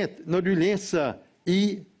du vet, når du leser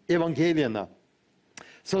i evangeliene,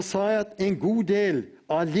 så sa jeg at en god del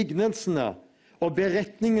av lignelsene og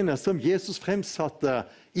beretningene som Jesus fremsatte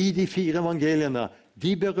i de 4 evangeliene,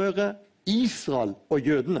 de berører Israel og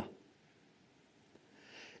jødene.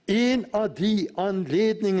 En av de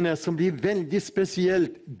anledningene som blir veldig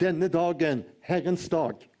spesielt denne dagen, Herrens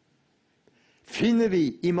dag, finner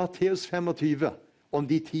vi i Matteus 25 om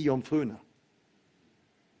de 10 jomfruene.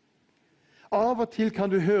 Av og til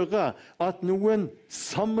kan du høre at noen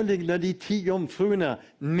sammenligner de 10 jomfruene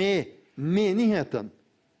med menigheten.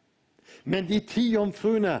 Men de 10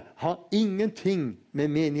 jomfruene har ingenting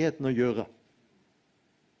med menigheten å gjøre.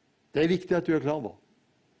 Det er viktig at du er klar over.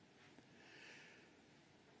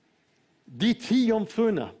 De 10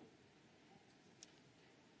 jomfruene,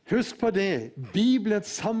 husk på det, Bibelen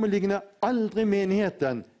sammenligner aldri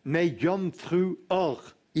menigheten med jomfruer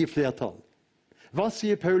i flertall. Hva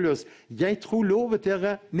sier Paulus? Jeg tror lovet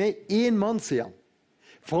dere med en mann, sier han,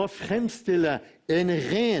 for å fremstille en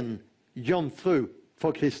ren jomfru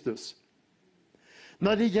for Kristus.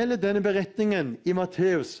 Når det gjelder denne beretningen i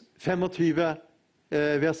Matteus 25,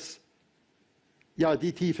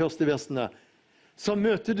 de 10 første versene, så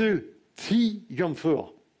møter du 10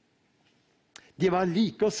 jomfruer. De var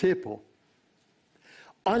like å se på.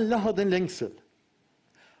 Alle hadde en lengsel.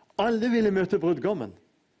 Alle ville møte brudgommen.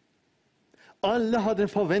 Alle hadde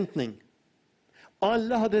en forventning.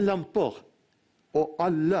 Alle hadde lamper. Og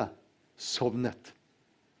alle sovnet.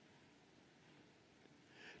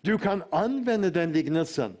 Du kan anvende den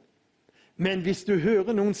lignelsen. Men hvis du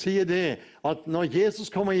hører noen si det, at når Jesus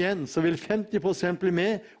kommer igjen, så vil 50% bli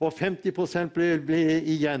med, og 50% bli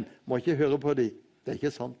igjen, må ikke høre på dem. Det er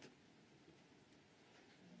ikke sant.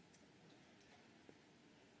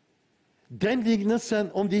 Den lignelsen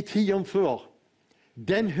om de 10 jomfruer,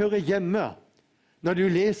 den hører hjemme når du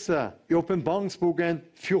leser i Åpenbaringsboken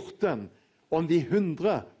 14 om de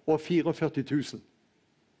 144 000.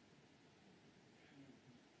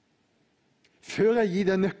 Før jeg gir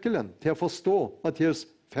deg nøkkelen til å forstå Matteus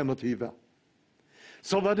 25,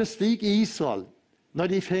 så var det slik i Israel, når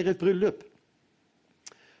de feiret bryllup,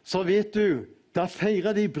 så vet du, da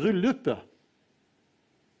feirer de bryllupet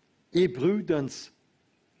i brudens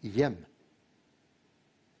hjem.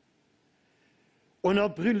 Og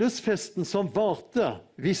når bryllupsfesten som varte,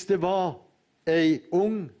 hvis det var ei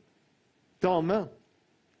ung dame,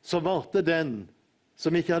 så varte den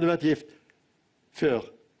som ikke hadde vært gift før,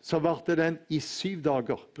 så varte den i 7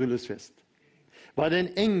 dager, bryllupsfest. Var det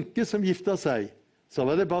en enke som gifta seg, så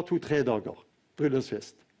var det bare 2-3 dager,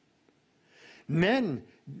 bryllupsfest. Men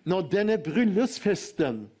når denne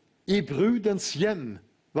bryllupsfesten i brudens hjem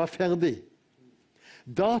var ferdig,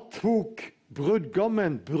 da tok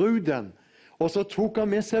brudgommen bruden, og så tok han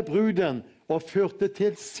med seg bruden og førte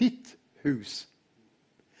til sitt hus.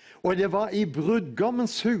 Og det var i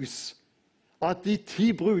brudgommens hus at de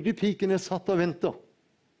 10 brudepikene satt og ventet.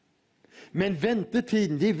 Men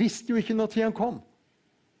ventetiden, de visste jo ikke når tiden kom.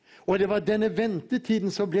 Og det var denne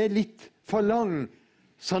ventetiden som ble litt for lang,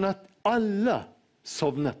 sånn at alle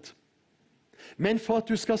sovnet. Men for at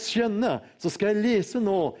du skal skjønne, så skal jeg lese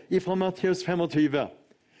nå fra Matteus 25.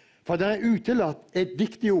 For det er utelatt et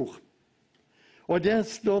viktig ord. Og der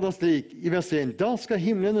står det slik i vers 1. Da skal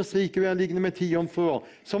himlenes rike være liggende med 10 jomfruer,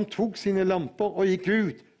 som tok sine lamper og gikk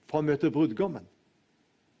ut for å møte brudgommen.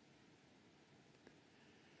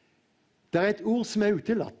 Det er et ord som er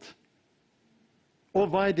utelatt.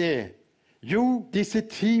 Og hva er det? Jo, disse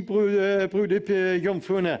 10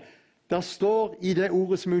 brudejomfruene, der står i det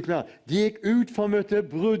ordet som er utelatt, de gikk ut for å møte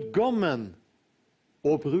brudgommen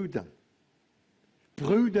og bruden.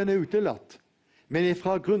 Bruden er utelatt, men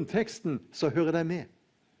fra grunnteksten så hører de med.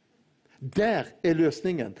 Der er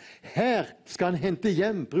løsningen. Her skal han hente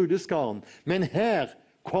hjem brudeskaren, men her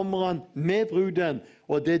kommer han med bruden,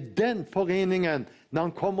 og det er den foreningen, når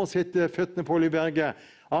han kommer og setter føttene på Oljeberget,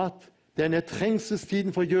 at denne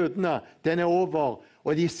trengselstiden for jødene, den er over,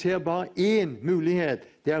 og de ser bare én mulighet,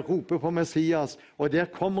 det er å rope på Messias, og der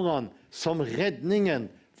kommer han som redningen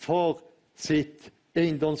for sitt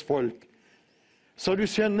eiendomsfolk. Så du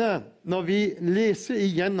skjønner, når vi leser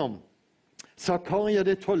igjennom Zakaria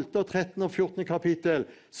det 12., 13. og 14. kapittel,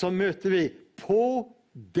 så møter vi på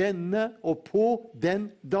denne og på den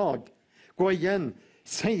dag. Gå igjen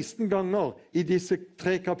 16 ganger i disse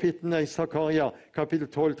 3 kapitlene i Zakaria, kapittel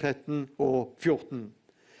 12, 13 og 14.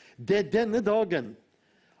 Det er denne dagen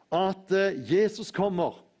at Jesus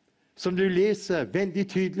kommer, som du leser veldig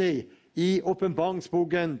tydelig i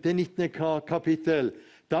åpenbaringsboken, det 19. kapittel.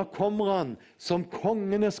 Da kommer han som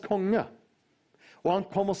kongenes konge, og han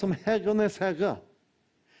kommer som herrenes herre,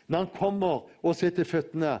 når han kommer og setter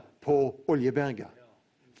føttene på Oljeberget.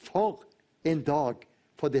 For en dag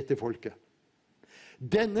for dette folket.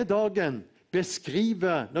 Denne dagen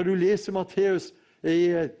beskriver, når du leser Matteus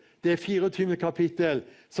i det 24. kapittel,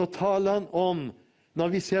 så taler han om, når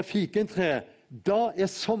vi ser fikentre, da er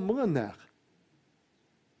sommeren nær.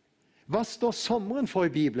 Hva står sommeren for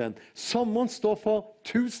i Bibelen? Sommeren står for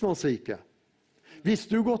tusenårsriket. Hvis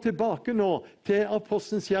du går tilbake nå til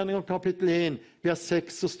Apostelens gjerninger kapittel 1, vers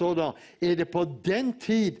 6, så står det, er det på den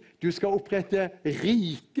tid du skal opprette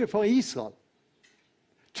rike for Israel.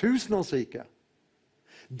 Tusenårsriket.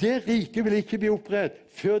 Det riket vil ikke bli opprettet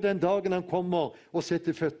før den dagen han kommer og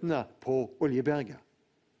setter føttene på Oljeberget.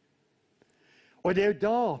 Og det er jo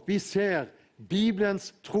da vi ser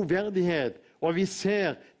Bibelens troverdighet, og vi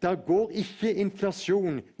ser det går ikke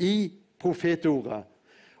inflasjon i profetordet.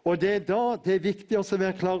 Og det er da det er viktig å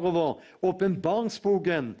være klar over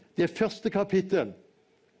åpenbaringsboken, det 1. kapittel.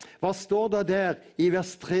 Hva står det der i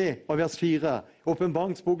vers 3 og vers 4?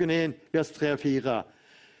 Åpenbaringsboken 1, vers 3 og 4.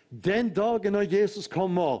 Den dagen når Jesus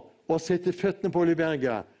kommer og setter føttene på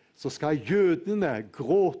Oljeberget, så skal jødene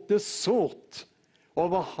gråte sårt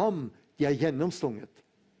over ham de er gjennomstunget.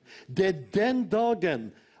 Det er den dagen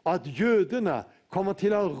at jødene kommer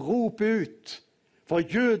til å rope ut. For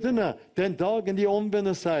jødene, den dagen de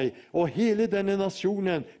omvender seg, og hele denne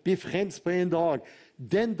nasjonen blir frelst på en dag,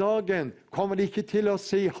 den dagen kommer de ikke til å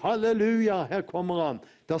si halleluja, her kommer han.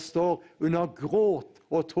 Der står under gråt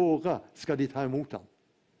og tårer skal de ta imot ham.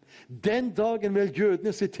 Den dagen vil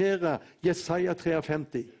jødene sitere Jesaja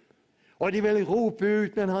 53. Og de vil rope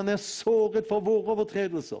ut, men han er såret for våre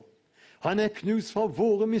overtredelser. Han er knust for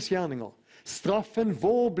våre misgjerninger. Straffen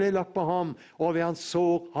vår ble lagt på ham, og ved hans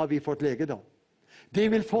sår har vi fått legedom. De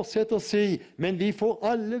vil fortsette å si, men vi får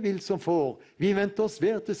alle vill som får. Vi vendte oss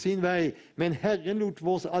hver til sin vei, men Herren lot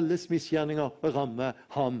vårs alles misgjerninger ramme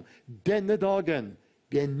ham. Denne dagen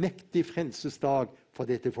blir en mektig frelsesdag for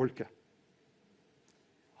dette folket.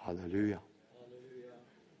 Halleluja.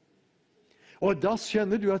 Og da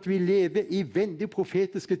skjønner du at vi lever i veldig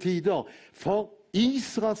profetiske tider, for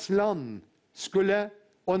Israels land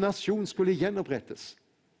og nasjon skulle gjenopprettes.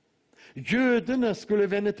 Jødene skulle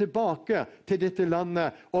vende tilbake til dette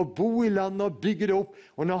landet og bo i landet og bygge det opp.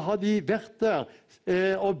 Og nå har de vært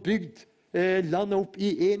der og bygd landet opp i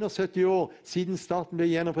 71 år siden staten ble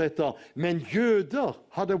gjenopprettet. Men jøder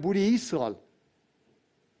hadde bodd i Israel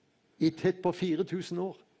i tett på 4000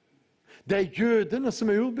 år. Det er jødene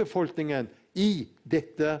som er urbefolkningen i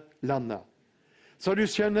dette landet. Så du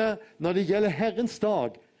skjønner, når det gjelder Herrens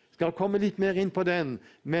dag, skal komme litt mer inn på den,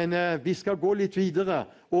 men vi skal gå litt videre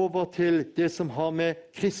over til det som har med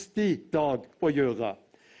Kristi dag å gjøre.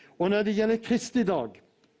 Og når det gjelder Kristi dag,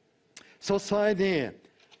 så sa jeg det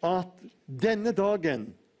at denne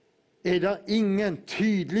dagen er det ingen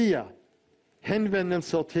tydelige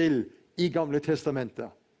henvendelser til i Gamle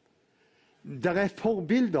Testamentet. Det er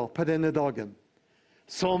forbilder på denne dagen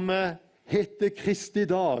som heter Kristi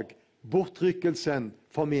dag, bortrykkelsen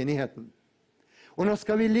for menigheten. Og nå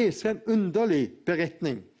skal vi lese en underlig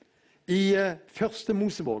beretning i 1.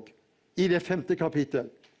 Mosebok, i det 5. kapittel.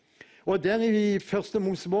 Og der i 1.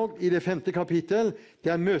 Mosebok, i det 5. kapittel,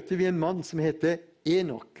 der møter vi en mann som heter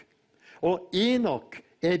Enok. Og Enok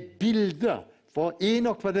er et bilde, for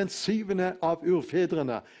Enok var den 7. av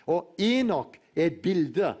urfedrene. Og Enok er et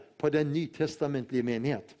bilde på den nytestamentlige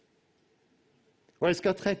menighet. Og jeg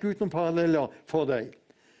skal trekke ut noen paralleller for deg.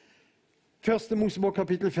 1. Mosebok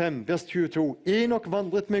kapittel 5, vers 22. Enok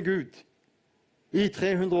vandret med Gud i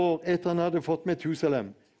 300 år etter han hadde fått Metusalem,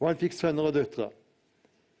 og han fikk sønner og døtre.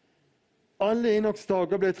 Alle Enoks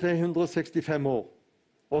dager ble 365 år.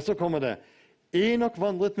 Og så kommer det. Enok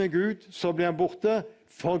vandret med Gud, så ble han borte,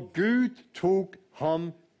 for Gud tok ham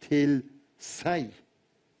til seg.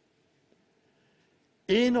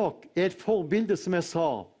 Enok er et forbilde, som jeg sa,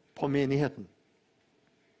 på menigheten.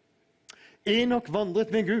 Enok vandret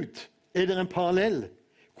med Gud. Er det en parallell?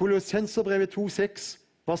 Kolossenserbrevet 2,6,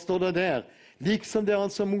 hva står det der? Liksom det er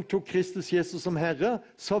han som mottok Kristus Jesus som Herre,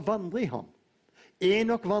 så vandrer i ham.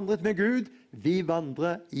 Enok vandret med Gud, vi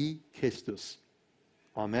vandrer i Kristus.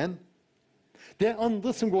 Amen. Det er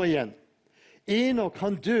andre som går igjen. Enok,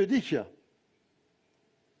 han døde ikke,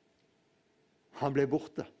 han ble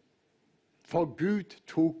borte. For Gud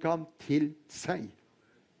tok ham til seg.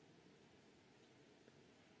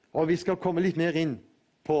 Og vi skal komme litt mer inn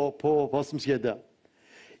på hva som skjedde.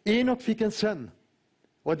 Enok fikk en sønn,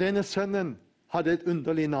 og denne sønnen hadde et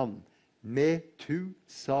underlig navn.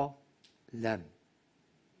 Metusalem.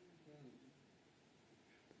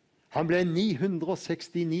 Han ble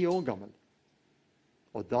 969 år gammel.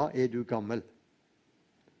 Og da er du gammel.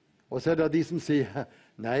 Og så er det de som sier,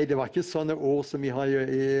 nei, det var ikke sånne år som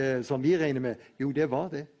vi regner med. Jo, det var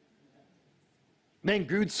det. Men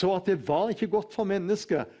Gud så at det var ikke godt for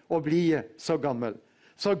mennesket å bli så gammel.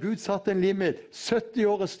 Så Gud satte en limit. 70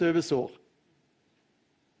 år er støvesår.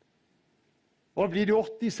 Og blir du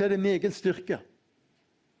 80, så er det meget styrke.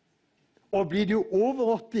 Og blir du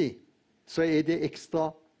over 80, så er det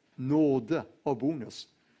ekstra nåde og bonus.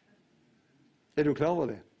 Er du klar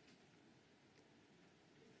over det?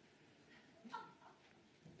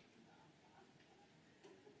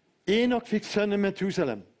 Enok fikk sønnen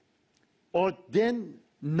Metusalem. Og den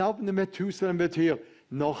navnet Metusalem betyr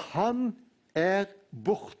når han er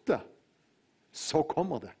borte, så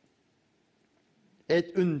kommer det.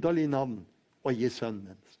 Et underlig navn å gi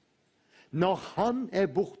sønnen. Når han er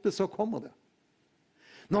borte, så kommer det.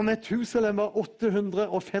 Når Metusalem var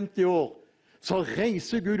 850 år, så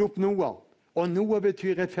reiser Gud opp Noah. Og Noah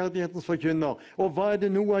betyr rettferdighetens forkynner. Og hva er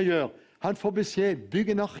det Noah gjør? Han får beskjed,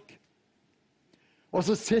 bygg en ark. Og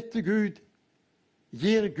så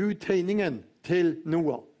gir Gud tegningen til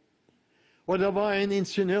Noah. Og det var en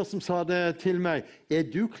ingeniør som sa det til meg. Er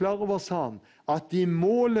du klar over, sa han, at de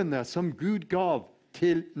målene som Gud gav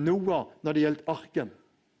til Noah når det gjelder arken,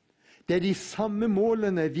 det er de samme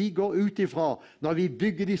målene vi går ut ifra når vi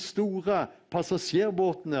bygger de store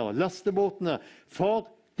passasjerbåtene og lastebåtene, for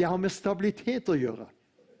det har med stabilitet å gjøre.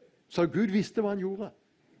 Så Gud visste hva han gjorde.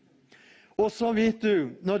 Og så vet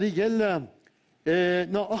du, når det gjelder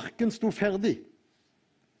når arken sto ferdig,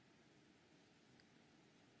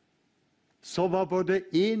 så var både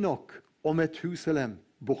Enok og Metusalem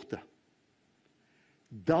borte.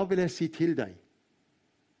 Da vil jeg si til deg,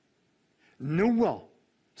 Noah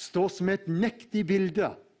står som et mektig bilde,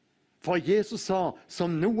 for Jesus sa,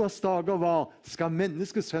 som Noahs dager var, skal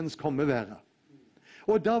menneskesønns komme være.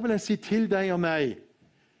 Og da vil jeg si til deg og meg,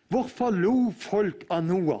 hvorfor lo folk av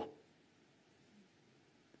Noah?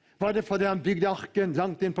 Var det fordi han bygde arken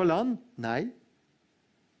langt inn på land? Nei.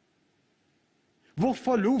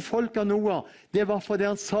 Hvorfor lo folk av Noah? Det var fordi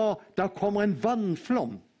han sa, da kommer en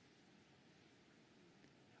vannflom.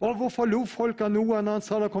 Og hvorfor lo folk av Noah når han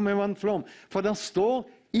sa, da kommer en vannflom? For det står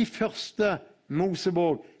i første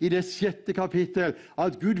Mosebok, i det 6. kapittel,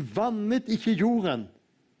 at Gud vannet ikke jorden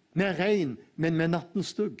med regn, men med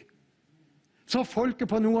nattens stugg. Så folket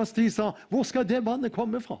på Noahs tid sa, hvor skal det vannet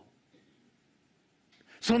komme fra?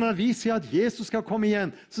 Så når vi sier at Jesus skal komme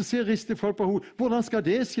igjen, så sier ristig folk på hodet, hvordan skal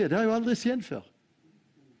det skje? Det har jo aldri skjedd før.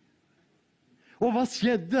 Og hva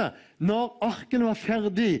skjedde? Når arken var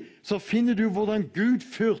ferdig, så finner du hvordan Gud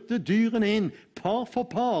førte dyrene inn, par for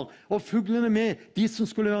par, og fuglene med, de som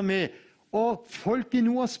skulle være med. Og folk i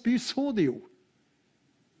Noahs by så det jo.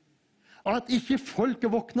 At ikke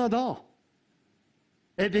folket våkna da.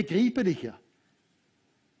 Jeg begriper det ikke.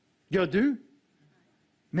 Gjør du?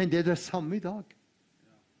 Men det er det samme i dag.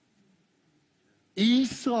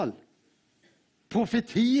 Israel,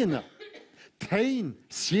 profetiene, tegn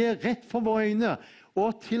skjer rett for våre øyne,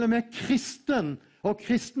 og til og med kristen og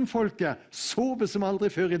kristenfolket sover som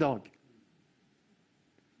aldri før i dag.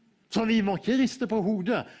 Så vi må ikke riste på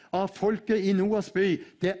hodet av folket i Noahs by.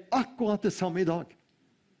 Det er akkurat det samme i dag.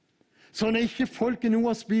 Så når ikke folk i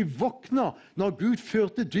Noahs by våkna når Gud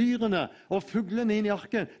førte dyrene og fuglene inn i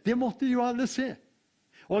arken, det måtte de jo alle se.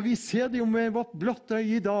 Og vi ser det jo med vårt blotte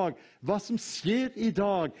øye i dag, hva som skjer i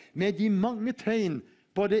dag med de mange tegn,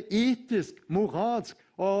 både etisk, moralsk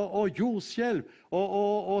og jordskjelv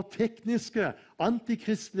og tekniske,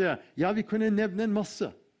 antikristelige. Ja, vi kunne nevne en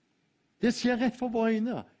masse. Det skjer rett for våre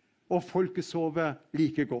øyne, og folket sover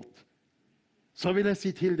like godt. Så vil jeg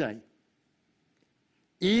si til deg,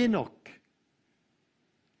 Enok,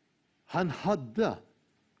 han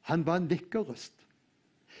var en vekkerrøst.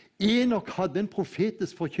 Enok hadde en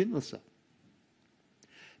profetisk forkynnelse.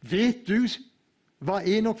 Vet du hva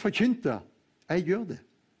Enok forkynte? Jeg gjør det.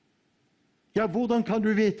 Ja, hvordan kan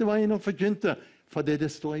du vite hva Enok forkynte? Fordi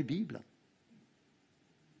det står i Bibelen.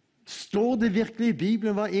 Står det virkelig i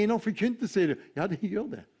Bibelen hva Enok forkynte, sier du? Ja, det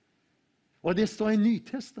gjør det. Og det står i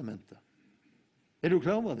Nytestamentet. Er du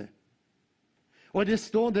klar over det? Og det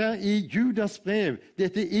står der i Judas brev,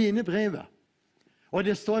 dette ene brevet. Og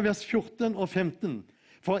det står i vers 14 og 15.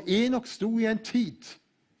 For Enok sto i en tid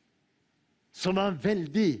som var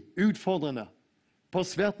veldig utfordrende. på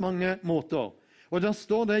svært mange måter. Og der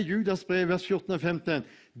står det i Judas brev, vers 14 og 15,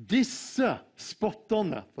 disse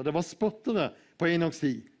spotterne, for det var spottere på Enoks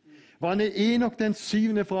tid, var det Enok den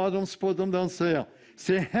 7. fra Adams spådom, da han sier,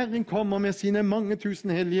 se, Herren kommer med sine mange tusen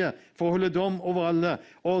hellige for å holde dom over alle,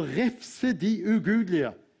 og refse de ugudelige,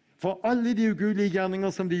 for alle de ugudelige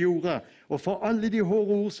gjerninger som de gjorde, og for alle de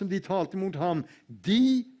hårde ord som de talte mot ham,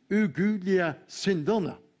 de ugudelige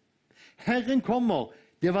synderne. Herren kommer,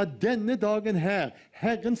 det var denne dagen her,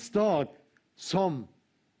 Herrens dag, som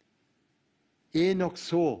Enok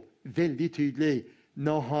så veldig tydelig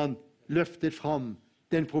når han løftet fram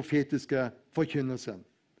den profetiske forkynnelsen.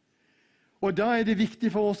 Og da er det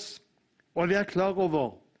viktig for oss å være klar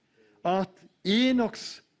over at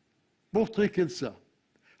Enoks bortrykkelse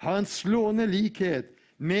har en slående likhet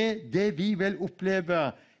med det vi vel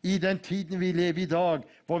opplever i den tiden vi lever i dag,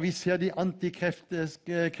 hvor vi ser de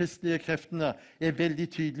antikristelige kreftene er veldig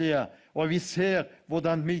tydelige, og vi ser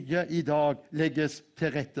hvordan mye i dag legges til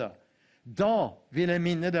rette. Da vil jeg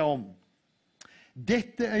minne deg om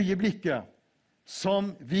dette øyeblikket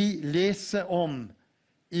som vi leser om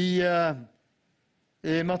i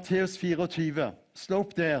Matteus 24. Slå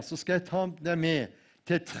opp der, så skal jeg ta deg med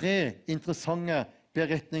til 3 interessante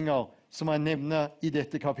beretninger som jeg nevner i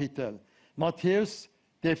dette kapittel. Matteus,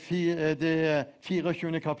 det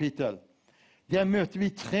 24. kapittel. Der møter vi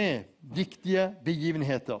 3 viktige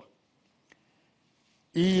begivenheter.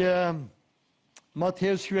 I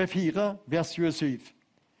Matteus 24, vers 27.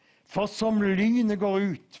 For som lynet går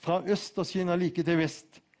ut fra øst og skinner like til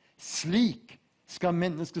vest, slik skal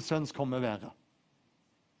menneskesønns komme være.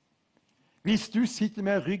 Hvis du sitter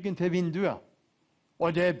med ryggen til vinduet,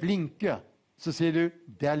 og det blinker, så sier du,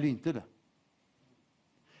 der lynte det.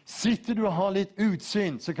 Sitter du og har litt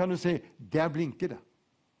utsyn, så kan du si, der blinker det.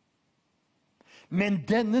 Men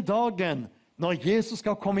denne dagen, når Jesus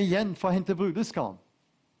skal komme igjen for å hente brudeskaren,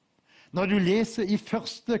 når du leser i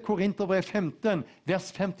 1. Korinterbrev 15, vers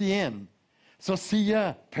 51, så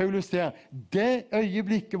sier Paulus der, det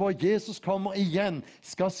øyeblikket hvor Jesus kommer igjen,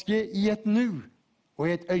 skal skje i et nu, og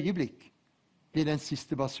i et øyeblikk blir den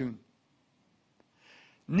siste basun.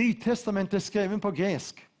 Nytestamentet er skrevet på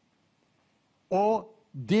gresk, og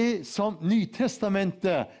det som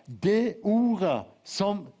Nytestamentet, det ordet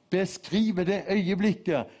som beskriver det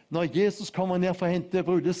øyeblikket når Jesus kommer ned for å hente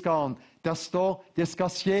brudeskaren, der står det skal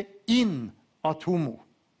skje in atomo.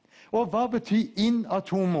 Og hva betyr in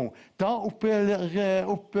atomo? Da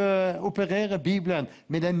opererer Bibelen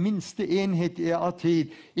med den minste enhet av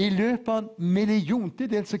tid. I løpet av en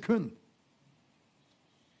milliontedel sekund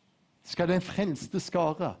skal den frelste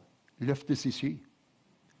skare løftes i sky.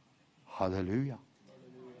 Halleluja.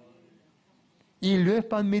 I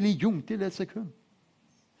løpet av en milliontedel sekund.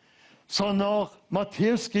 Så når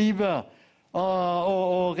Matteus skriver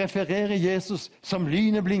og refererer Jesus som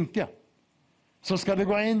lynet blinker, så skal det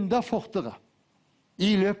gå enda fortere.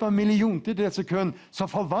 I løpet av en milliontedel sekund så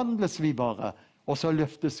forvandles vi bare, og så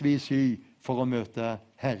løftes vi i sky for å møte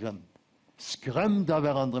Herren. Skrøm da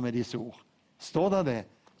hverandre med disse ord. Står det det?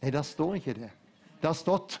 Nei, der står ikke det. Der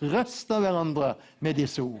står trøst av hverandre med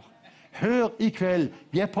disse ord. Hør i kveld,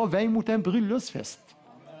 vi er på vei mot en bryllupsfest.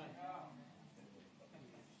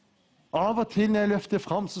 Av og til når jeg løfter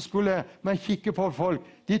frem, så skulle jeg kikke på folk.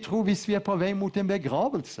 De tror hvis vi er på vei mot en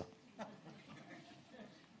begravelse.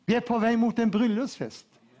 Vi er på vei mot en bryllupsfest.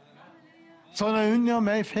 Så når jeg unner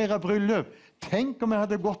meg feirer bryllup, tenk om jeg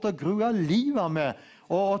hadde gått og grua livet av meg,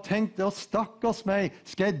 og tenkt, stakkars meg,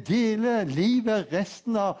 skal jeg dele livet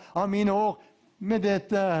resten av mine år med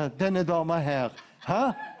denne dama her?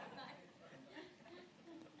 Hæ?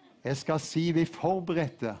 Jeg skal si vi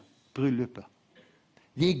forberedte bryllupet.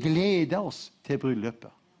 Vi gleder oss til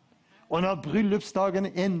bryllupet. Og når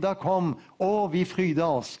bryllupsdagen enda kom, og vi fryda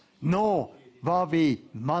oss, nå var vi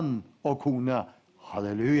mann og kone.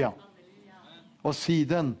 Halleluja. Og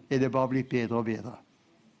siden er det bare blitt bedre og bedre.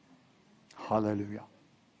 Halleluja.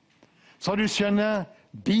 Så du skjønner,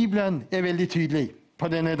 Bibelen er veldig tydelig på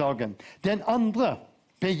denne dagen. Den andre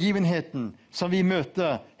begivenheten som vi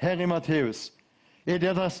møter her i Matteus, er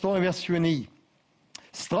det der står i vers 29.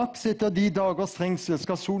 Straks etter de dagers trengsel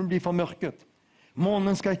skal solen bli formørket.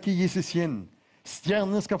 Månen skal ikke gis i skinn.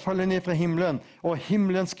 Stjernene skal falle ned fra himmelen, og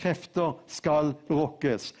himmelens krefter skal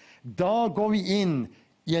rokkes. Da går vi inn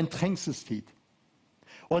i en trengselstid.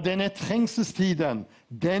 Og denne trengselstiden,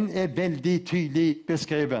 den er veldig tydelig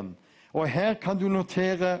beskreven. Og her kan du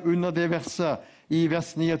notere under det verset i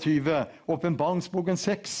vers 29, Åpenbaringsboken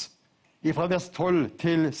 6, fra vers 12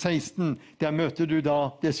 til 16, der møter du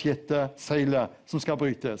da det 6. seilet som skal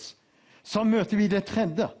brytes. Så møter vi det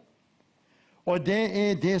 3. Og det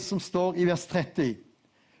er det som står i vers 30.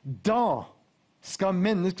 Da skal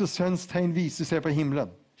menneskesønns tegn vise seg på himmelen.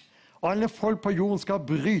 Alle folk på jorden skal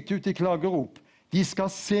bryte ut i klagerop. De skal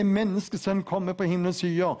se menneskesønnen komme på himmelens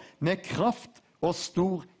skyer med kraft og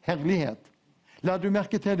stor herlighet. La du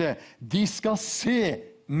merke til det? De skal se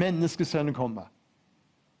menneskesønnen komme.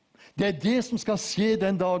 Det er det som skal skje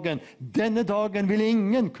den dagen. Denne dagen vil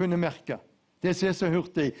ingen kunne merke. Det skjer så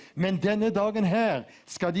hurtig. Men denne dagen her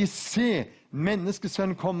skal de se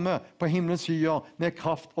menneskesønnen komme på himmelens skyer med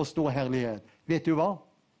kraft og stor herlighet. Vet du hva?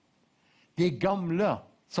 De gamle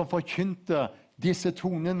som forkynte disse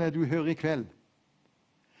tonene du hører i kveld,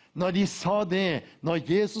 når de sa det,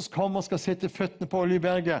 når Jesus kommer og skal sette føttene på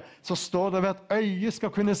Oljeberget, så står det hvert øye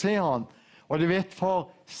skal kunne se han. Og du vet,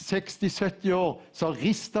 for 60-70 år så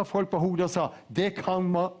ristet folk på hodet og sa, det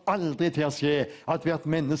kommer aldri til å skje at hvert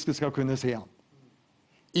menneske skal kunne se han.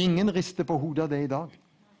 Ingen rister på hodet av det i dag.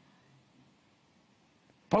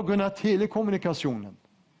 På grunn av telekommunikasjonen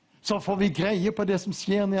så får vi greie på det som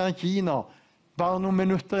skjer nede i Kina bare noen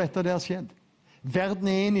minutter etter det har skjedd.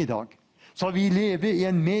 Verden er en i dag. Så vi lever i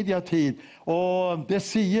en mediatid, og det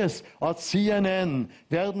sies at CNN,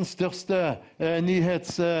 verdens største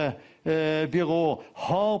nyhetsbyrå,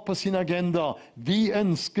 har på sin agenda, vi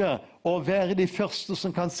ønsker å være de første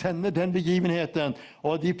som kan sende den begivenheten,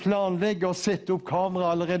 og de planlegger å sette opp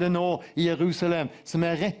kamera allerede nå i Jerusalem, som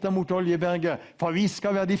er rettet mot Oljeberget, for vi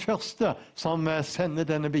skal være de første som sender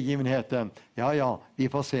denne begivenheten. Ja, vi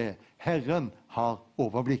får se. Herren har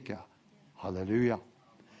overblikket. Halleluja.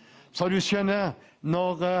 Så du skjønner,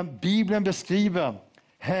 når Bibelen beskriver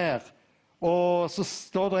her, og så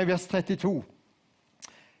står det i vers 32,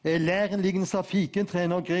 læren lignende av fikentre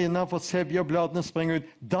når grenene har fått sevje og bladene sprenger ut,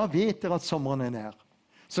 da vet dere at sommeren er nær.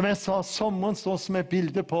 Som jeg sa, sommeren står som et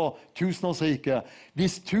bilde på tusenårsriket.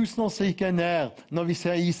 Hvis tusenårsriket er nær, når vi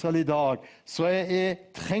ser Israel i dag, så er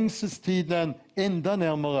trengselstiden enda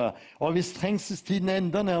nærmere. Og hvis trengselstiden er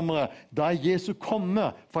enda nærmere, da er Jesu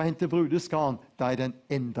komme for å hente brudeskaren, da er den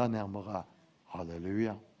enda nærmere.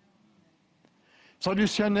 Halleluja. Så du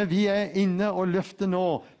skjønner, vi er inne og løfter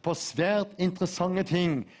nå på svært interessante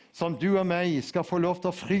ting som du og meg skal få lov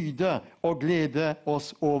til å fryde og glede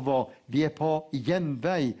oss over. Vi er på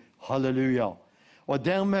gjenvei, halleluja. Og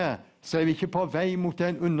dermed så er vi ikke på vei mot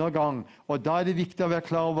en undergang, og da er det viktig å være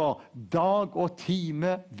klar over, dag og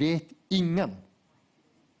time vet ingen.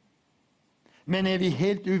 Men er vi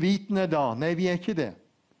helt uvitende da? Nei, vi er ikke det.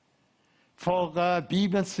 For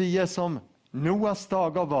Bibelen sier som Noas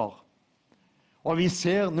dager var, og vi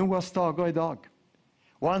ser Noas dager i dag.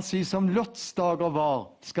 Og han sier som Lots dager var,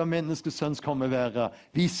 skal menneskesønns komme være.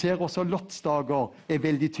 Vi ser også Lots dager er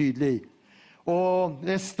veldig tydelig. Og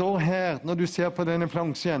det står her, når du ser på denne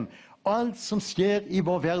plansjen, alt som skjer i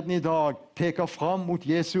vår verden i dag, peker fram mot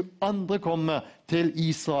Jesu andre komme til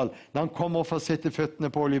Israel, når han kommer for å sette føttene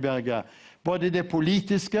på Oljeberget. Både det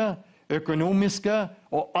politiske, økonomiske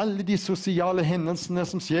og alle de sosiale hendelsene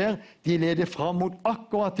som skjer, de leder fram mot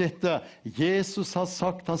akkurat dette. Jesus har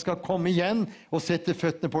sagt han skal komme igjen og sette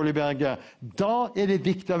føttene på Oljeberget. Da er det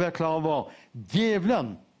viktig å være klar over.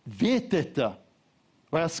 Djevelen vet dette,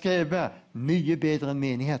 og jeg har skrevet mye bedre enn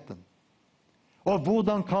menigheten. Og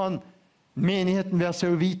hvordan kan menigheten være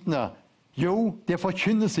så uvitende? Jo, det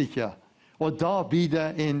forkynnes ikke, og da blir det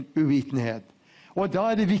en uvitenhet. Og da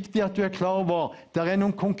er det viktig at du er klar over det er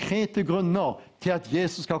noen konkrete grunner til at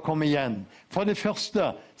Jesus skal komme igjen. For det første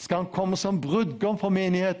skal han komme som brudgom for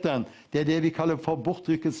menigheten. Det er det vi kaller for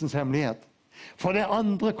bortrykkelsens hemmelighet. For det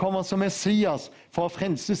andre kommer han som Messias for å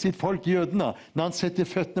frelse sitt folk jødene når han setter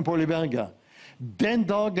føttene på Oljeberget. Den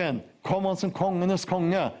dagen kommer han som kongenes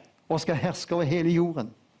konge og skal herske over hele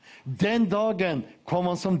jorden. Den dagen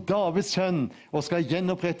kommer han som Davids sønn og skal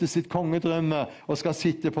gjenopprette sitt kongedrømme og skal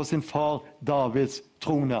sitte på sin far Davids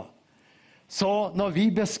trone. Så når vi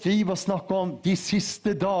beskriver og snakker om de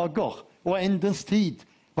siste dager og endens tid,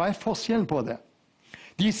 hva er forskjellen på det?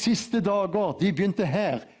 De siste dager, de begynte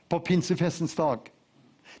her på pinsefestens dag.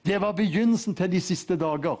 Det var begynnelsen til de siste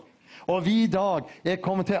dager. Og vi i dag er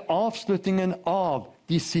kommet til avslutningen av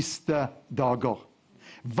de siste dager.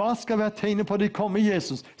 Hva skal være tegnet på det kommer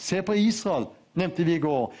Jesus? Se på Israel, nevnte vi i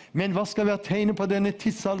går. Men hva skal være tegnet på denne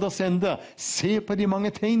tidsalders ende? Se på de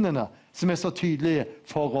mange tegnene som er så tydelige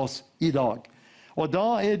for oss i dag. Og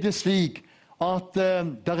da er det slik at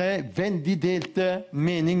det er veldig delte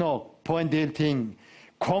meninger på en del ting.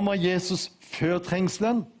 Kommer Jesus før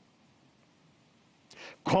trengselen?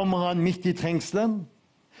 Kommer han midt i trengselen?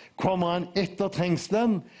 Kommer han etter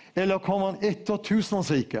trengselen? Eller kommer han etter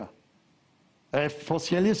tusenårsriket? Det er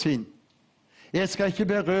forskjellige syn. Jeg skal ikke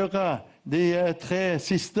berøre de tre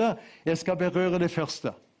siste, jeg skal berøre det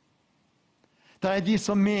første. Det er de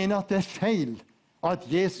som mener at det er feil at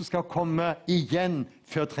Jesus skal komme igjen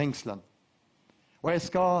før trengselen. Og jeg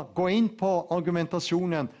skal gå inn på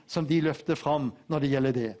argumentasjonen som de løfter fram når det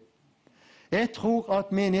gjelder det. Jeg tror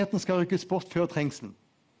at menigheten skal rykkes bort før trengselen.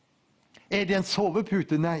 Er det en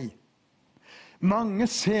sovepute? Nei. Mange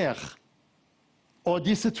ser, og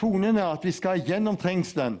disse tonene at vi skal gjennom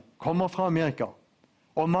trengselen, kommer fra Amerika.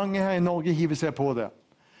 Og mange her i Norge hiver seg på det.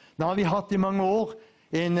 Nå har vi hatt i mange år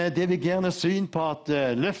en divergerende syn på at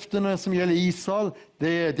løftene som gjelder Israel,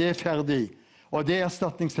 det er ferdig. Og det er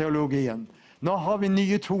erstatningsteologien. Nå har vi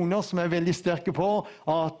nye toner som er veldig sterke på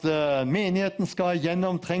at menigheten skal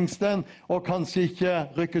gjennom trengselen og kanskje ikke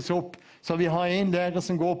rykkes opp. Så vi har en lære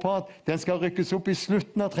som går på at den skal rykkes opp i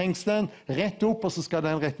slutten av trengselen, rett opp, og så skal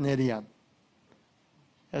den rett ned igjen.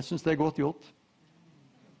 Jeg synes det er godt gjort.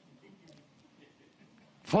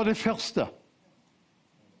 For det første,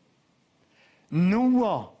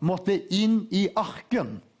 Noah måtte inn i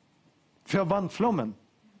arken før vannflommen.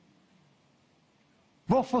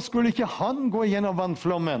 Hvorfor skulle ikke han gå gjennom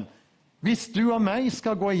vannflommen hvis du og meg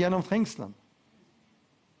skal gå gjennom trengselen?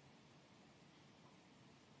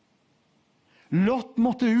 Lot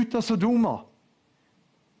måtte ut av Sodoma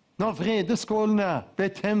når vredeskålene ble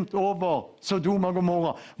tent over Sodoma og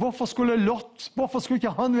Gomorra. Hvorfor skulle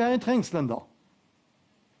ikke han være i trengselen da?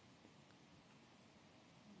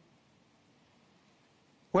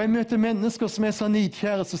 Og jeg møter mennesker som er så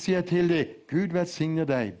nidkjære, så sier jeg til dem, Gud velsigne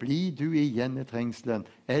deg, bli du igjen i trengselen.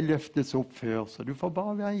 Jeg løftes opp før, så du får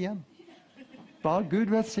bare være igjen. Bare Gud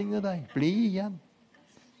velsigne deg, bli igjen.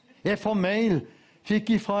 Jeg får mail,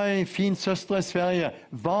 fikk fra en fin søster i Sverige,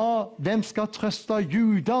 hvem skal trøste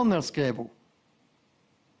juderne, skrev hun.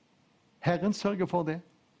 Herren sørger for det.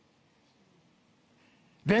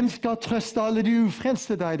 Hvem skal trøste alle de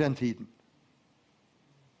ufrelste da i den tiden?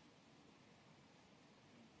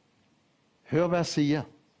 Hør hva jeg sier.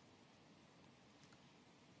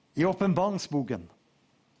 I åpenbaringsboken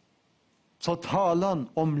så taler han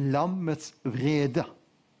om lammets vrede.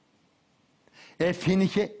 Jeg finner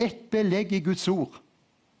ikke ett belegg i Guds ord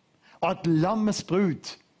at lammets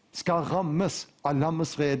brud skal rammes av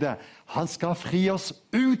lammets vrede. Han skal fri oss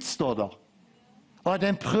ut, står der, av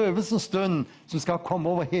den prøvelsens stund som skal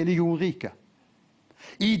komme over hele jordriket.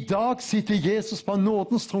 I dag sitter Jesus på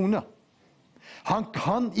nådens trone. Han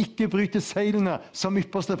kan ikke bryte seilene som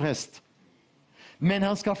ypperste prest, men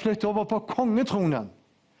han skal flytte over på kongetronen.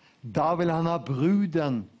 Da vil han ha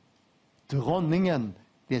bruden, dronningen,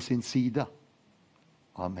 ved sin side.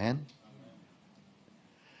 Amen.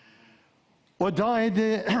 Og da er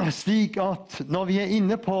det slik at når vi er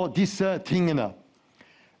inne på disse tingene,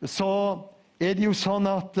 så er det jo sånn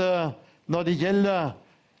at når det gjelder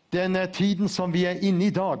denne tiden som vi er inne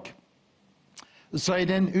i dag, så er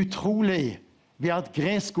det en utrolig. Vi har et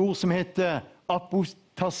gresk ord som heter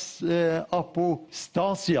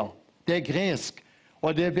apostasia. Det er gresk,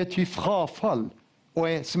 og det betyr frafall,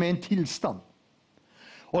 som er en tilstand.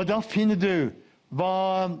 Og da finner du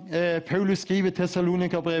hva Paulus skriver til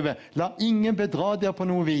Thessalonikerbrevet. La ingen bedra dere på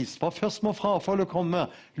noe vis, for først må frafallet komme.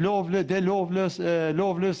 Det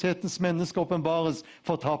lovløshetens menneske åpenbares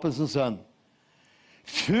for tapelsens sønn.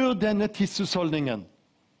 Før denne tidshusholdningen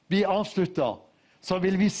blir avsluttet, så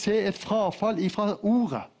vil vi se et frafall fra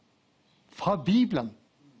ordet, fra Bibelen.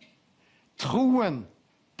 Troen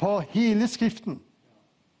på hele Skriften.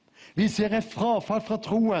 Vi ser et frafall fra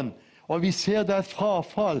troen, og vi ser det et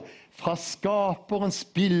frafall fra skaperens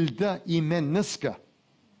bilde i mennesket.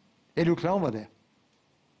 Er du klar over det?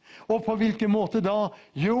 Og på hvilken måte da?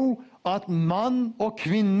 Jo, at mann og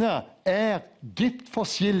kvinne er dypt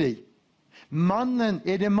forskjellig. Mannen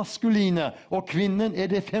er det maskuline, og kvinnen er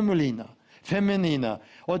det feminine.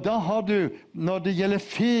 Og da har du, når det gjelder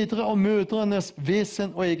fedre og mødrenes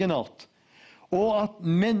vesen og egenart, og at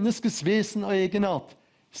menneskets vesen og egenart,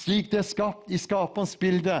 slik det er skapt i skaperens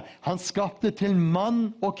bilde, han skapte til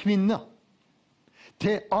mann og kvinne,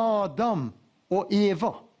 til Adam og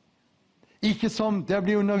Eva. Ikke som det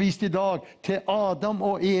blir undervist i dag, til Adam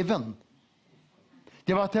og Even.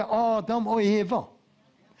 Det var til Adam og Eva.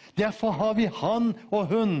 Derfor har vi han og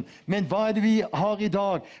hun. Men hva er det vi har i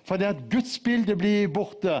dag? For det at Guds bilde blir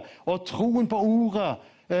borte, og troen på ordet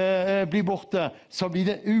blir borte, så blir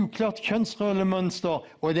det uklart kjønnsrollemønster.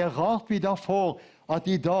 Og det er rart vi da får at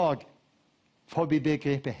i dag får vi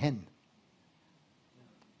begrepet hen.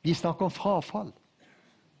 Vi snakker om frafall.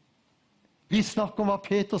 Vi snakker om hva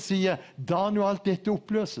Peter sier, da nå alt dette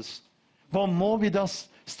oppløses. Hva må vi da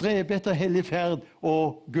strebe etter hellig ferd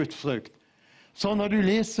og gudsfrykt? Så når du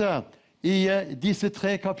leser i disse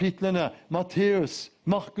 3 kapitlene, Matteus,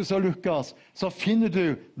 Markus og Lukas, så finner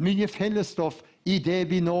du mye fellesstoff i det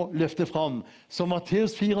vi nå løfter fram. Så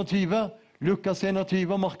Matteus 24, Lukas 21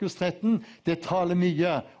 og Markus 13, det taler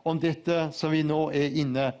mye om dette som vi nå er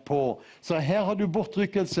inne på. Så her har du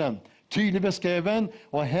bortrykkelsen, tydelig beskreven,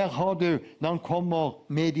 og her har du når han kommer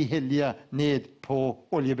med de hellige ned på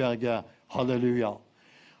Oljeberget. Halleluja.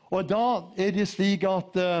 Og da er det slik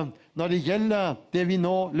at når det gjelder det vi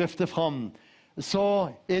nå løfter fram, så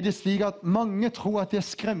er det slik at mange tror at det er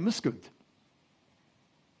skremmeskudd.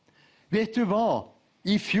 Vet du hva?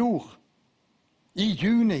 I fjor, i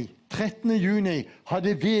juni, 13. juni,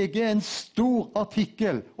 hadde VG en stor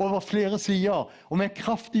artikkel over flere sider om en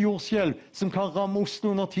kraftig jordskjelv som kan ramme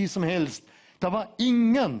Oslo når tid som helst. Det var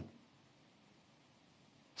ingen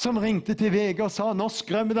som ringte til VG og sa, nå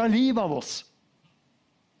skremmer det livet av oss.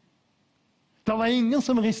 Det var ingen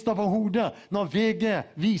som ristet på hodet når VG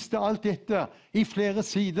viste alt dette i flere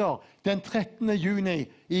sider den 13. juni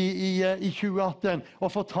i 2018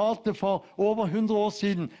 og fortalte for over 100 år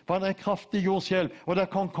siden var det en kraftig jordskjelv, og det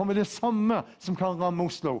kan komme det samme som kan ramme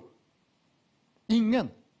Oslo.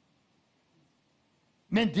 Ingen.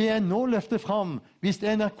 Men det jeg nå løfter fram, hvis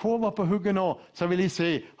NRK var på hugget nå, så vil jeg si,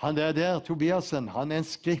 han der, Tobiassen, han er en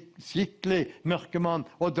skikkelig mørkemann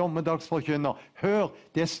og dommedagsforkynner. Hør,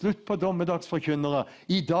 det er slutt på dommedagsforkynnere.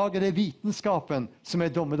 I dag er det vitenskapen som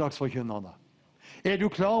er dommedagsforkynnerne. Er du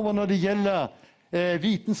klar over når det gjelder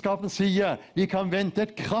vitenskapen sier, vi kan vente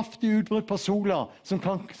et kraftig utbrudd på sola som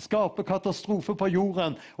kan skape katastrofe på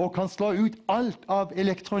jorden og kan slå ut alt av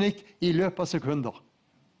elektronikk i løpet av sekunder.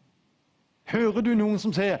 Hører du noen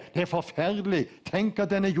som sier, det er forferdelig, tenk at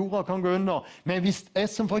denne jorda kan gå under, men hvis jeg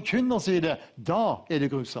som forkynner sier det, da er det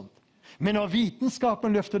grusomt. Men når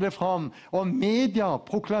vitenskapen løfter det fram, og media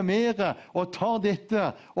proklamerer og tar dette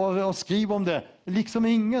og skriver om det, liksom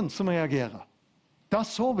ingen som reagerer. Da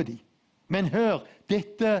sover de. Men hør,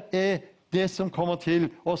 dette er det som kommer til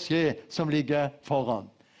å skje, som ligger foran.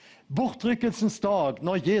 Bortrykkelsens dag,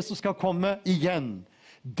 når Jesus skal komme igjen,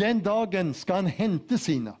 den dagen skal han hente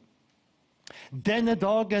sine. Denne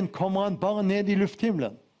dagen kommer han bare ned i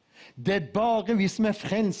lufthimmelen. Det er bare vi som er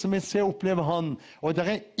frelst som vil se og oppleve han. Og det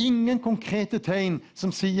er ingen konkrete tegn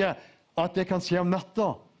som sier at det kan skje om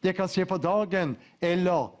natta, det kan skje på dagen,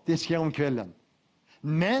 eller det skjer om kvelden.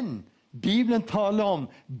 Men Bibelen taler om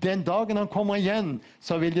den dagen han kommer igjen,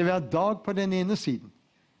 så vil det være dag på den ene siden.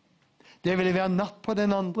 Det vil være natt på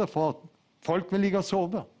den andre, for folk vil ligge og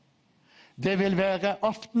sove. Det vil være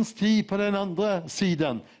aftenstid på den andre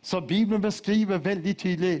siden. Så Bibelen beskriver veldig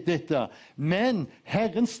tydelig dette. Men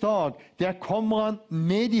Herrens dag, der kommer han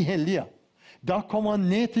med de hellige. Da kommer han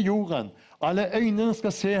ned til jorden. Alle øynene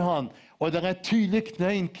skal se han. Og det er tydelig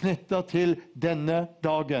tegn knyttet til denne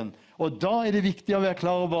dagen. Og da er det viktig å være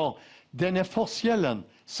klar over denne forskjellen.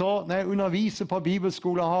 Så når jeg underviser på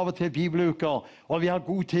bibelskoler, har av og til bibeluker, og vi har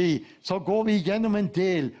god tid, så går vi gjennom en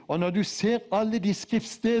del, og når du ser alle de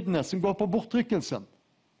skriftstedene som går på bortrykkelsen,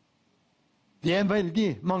 det er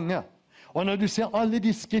veldig mange, og når du ser alle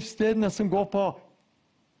de skriftstedene som går på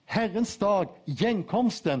Herrens dag,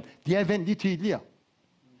 gjenkomsten, de er veldig tydelige.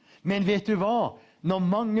 Men vet du hva? Når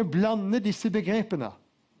mange blander disse begrepene,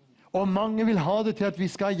 og mange vil ha det til at vi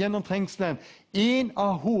skal gjennom trengselen, en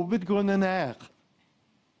av hovedgrunnene er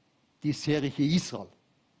de ser ikke Israel.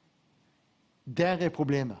 Der er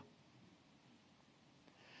problemet.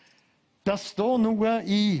 Det står noe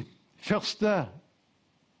i 1.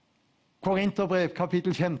 Korinterbrev,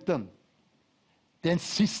 kapittel 15. Den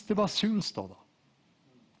siste basun står der.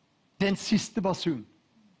 Den siste basun.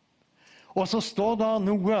 Og så står det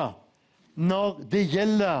noe når det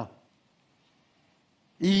gjelder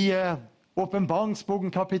i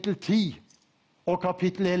Åpenbaringsboken kapittel 10 og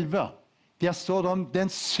kapittel 11. Der står det om den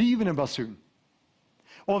 7. basun.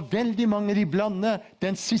 Og veldig mange de blander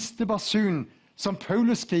den siste basun som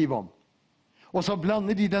Paulus skriver om. Og så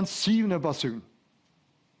blander de den 7. basun.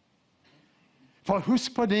 For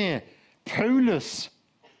husk på det, Paulus,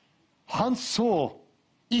 han så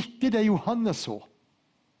ikke det Johannes så.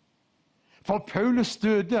 For Paulus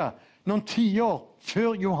døde noen tiår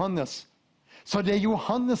før Johannes. Så det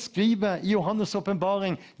Johannes skriver i Johannes'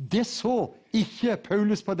 åpenbaring, det så ikke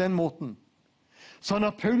Paulus på den måten. Så når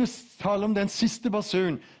Paulus taler om den siste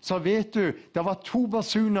basun, så vet du, det var 2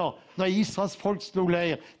 basuner når Israels folk slo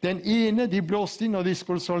leir. Den ene de blåste i når de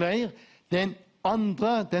skulle slå leir. Den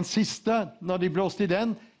andre, den siste, når de blåste i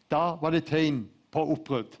den, da var det tegn på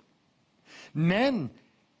oppbrudd. Men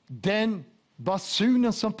den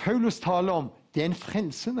basunen som Paulus taler om, det er en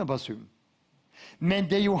frelsende basun. Men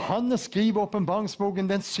det Johannes skriver i åpenbaringsboken,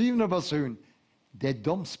 den 7. basun, det er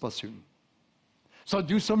domsbasun. Så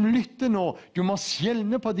du som lytter nå, du må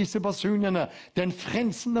skjelne på disse basunene. Den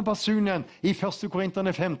frelsende basunen i 1.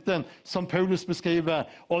 Korinterne 15, som Paulus beskriver,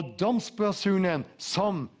 og domsbasunen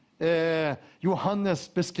som Johannes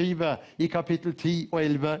beskriver i kapittel 10 og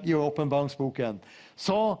 11 i åpenbaringsboken.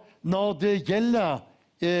 Så når det gjelder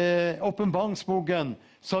åpenbaringsboken,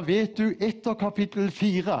 så vet du etter kapittel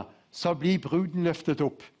 4 så blir bruden løftet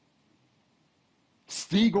opp.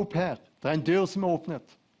 Stig opp her, det er en dør som er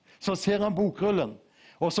åpnet. Så ser han bokrullen,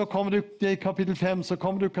 og så kommer du til kapittel 5, så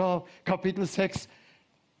kommer du til kapittel 6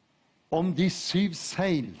 om de 7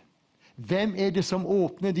 seil. Hvem er det som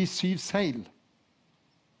åpner de 7 seil?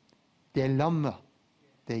 Det er lammet,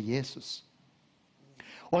 det er Jesus.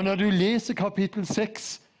 Og når du leser kapittel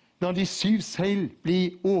 6, når de 7 seil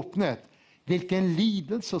blir åpnet, hvilken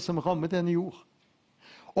lidelse som rammer denne jord.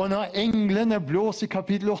 Og når englene blåser i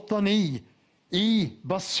kapittel 8 og 9, i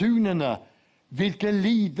basunene, hvilke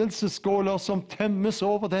lidelsesskåler som tømmes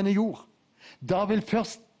over denne jord. Da vil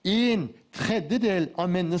først 1/3 av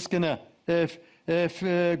menneskene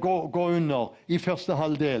gå under i første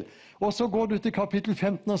halvdel. Og så går du til kapittel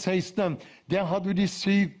 15 og 16, der har du de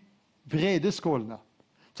 7 vredeskålene.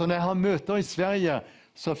 Så når jeg har møter i Sverige,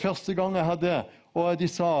 så første gang jeg hadde, og de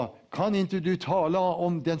sa, kan ikke du tale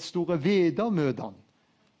om den store Veda-møten?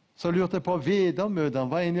 Så lurte jeg på Veda-møten,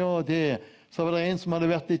 hva er det? Så var det en som hadde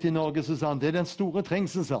vært litt i Norge, så sa han, det er den store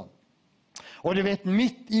trengsel, sa han. Og du vet,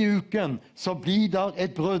 midt i uken så blir der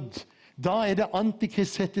et brudd. Da er det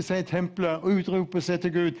Antikrist setter seg i tempelet og utroper seg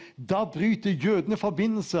til Gud. Da bryter jødene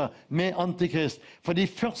forbindelse med Antikrist. For de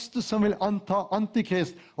første som vil anta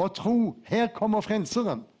Antikrist og tro, her kommer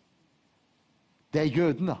frelseren, det er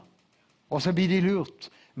jødene. Og så blir de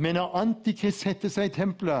lurt. Men når Antikrist setter seg i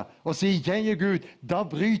tempelet og sier 'Jeg er Gud', da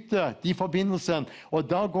bryter de forbindelsen, og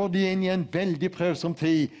da går de inn i en veldig prøvsom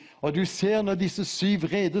tid. Og du ser når disse 7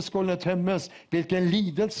 redeskålene tømmes, hvilke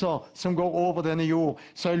lidelser som går over denne jord.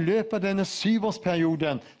 Så i løpet av denne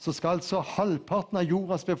 7-årsperioden så skal altså halvparten av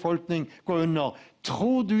jordas befolkning gå under.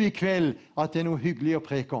 Tror du i kveld at det er noe hyggelig å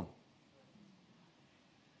preke om?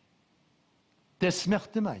 Det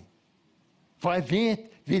smerter meg. For jeg vet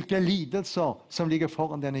hvilke lidelser som ligger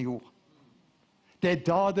foran denne jord. Det er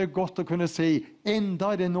da det er godt å kunne si,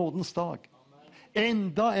 enda er det nådens dag.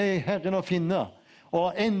 Enda er Herren å finne,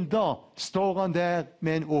 og enda står han der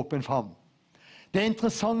med en åpen favn. Det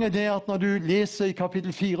interessante er at når du leser i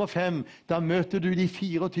kapittel 4 og 5, da møter du de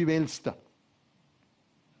 24 eldste.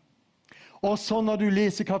 Og så når du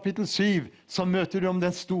leser kapittel 7, så møter du om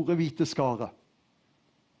den store hvite skare.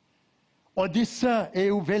 Og disse er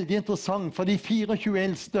jo veldig interessant, for de 24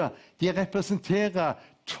 eldste, de representerer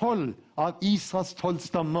 12 av Israels 12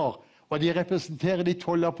 stammer, og de representerer de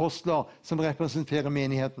 12 apostler som representerer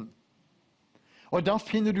menigheten. Og da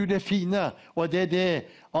finner du det fine, og det er det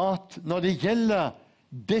at når det gjelder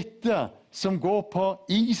dette som går på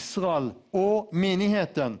Israel og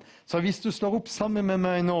menigheten, så hvis du slår opp sammen med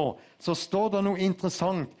meg nå, så står det noe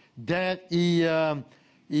interessant der i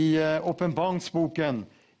åpenbaringsboken,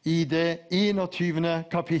 i det 21.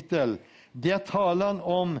 kapittel. Der taler han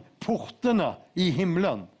om portene i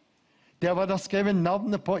himmelen. Der var det skrevet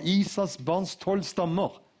navnet på Israels barns 12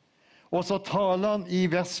 stammer. Og så taler han i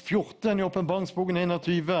vers 14 i åpenbaringsboken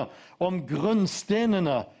 21 om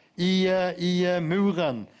grunnstenene i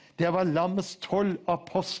muren. Der var lammets 12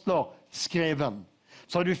 apostler skreven.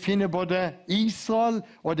 Så du finner både Israel,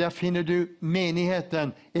 og der finner du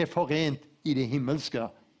menigheten er forent i det himmelske.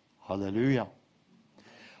 Halleluja.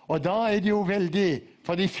 Og da er det jo veldig,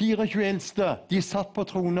 for de 24 eldste, de satt på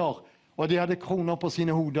troner, og de hadde kroner på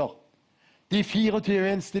sine hoder. De 24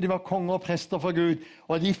 eldste, de var konger og prester for Gud,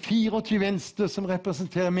 og de 24 eldste som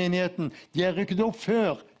representerer menigheten, de er rykket opp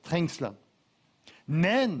før trengselen.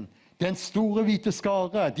 Men den store hvite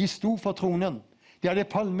skare, de sto for tronen. De hadde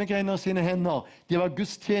palmegrener i sine hender, de var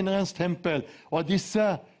gudstjenerens tempel, og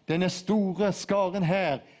denne store skaren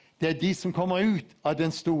her, det er de som kommer ut av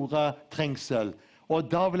den store trengsel. Og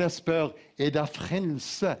da vil jeg spørre, er det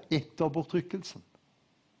frelse etter bortrykkelsen?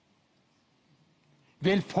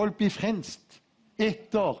 Vil folk bli frelst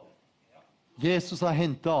etter Jesus har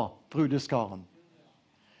hentet brudeskaren?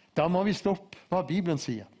 Da må vi stoppe hva Bibelen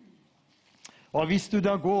sier. Og hvis du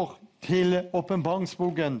da går til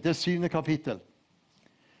åpenbaringsboken, det 7. kapittel,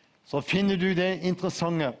 så finner du det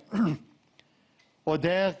interessante. Og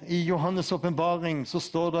der i Johannes åpenbaring så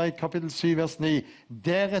står det i kapittel 7, vers 9,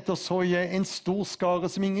 deretter så jeg en stor skare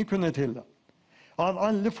som ingen kunne telle. Av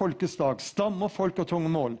alle folkeslag, stammer, folk og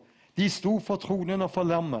tungemål. De sto for tronen og for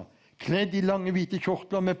lammet, kledd i lange hvite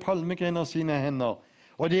kjortler med palmegrener i sine hender.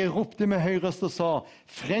 Og de ropte med høy røst og sa,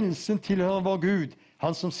 frelsen tilhører vår Gud,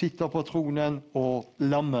 han som sitter på tronen og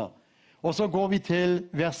lammet. Og så går vi til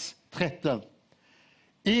vers 13.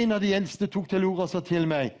 En av de eldste tok til ord og sa til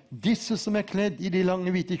meg, disse som er kledd i de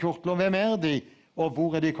lange hvite kjortler, hvem er de, og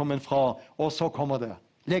hvor er de kommet fra? Og så kommer det.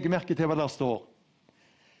 legg merke til hva der står.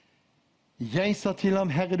 Jeg sa til ham,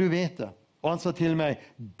 Herre, du vet det. Og han sa til meg,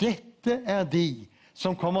 dette er de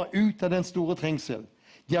som kommer ut av den store trengsel.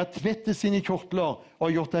 De har tvettet sine kjortler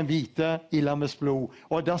og gjort dem hvite i lammets blod.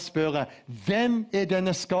 Og da spør jeg, hvem er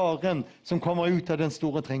denne skaren som kommer ut av den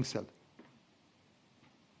store trengsel?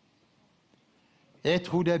 Jeg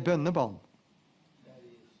tror det er bønnebarn.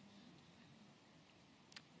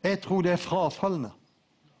 Jeg tror det er frafallende.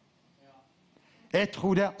 Jeg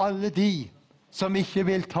tror det er alle de som ikke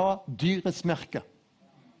vil ta dyrets merke.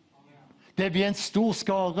 Det blir en stor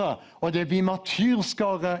skare, og det blir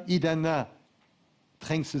martyrskare i denne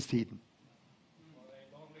trengselstiden.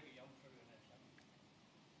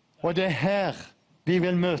 Og det er her vi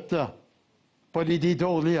vil møte både de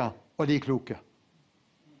dårlige og de kloke.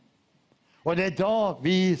 Og det er da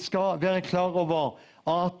vi skal være klar over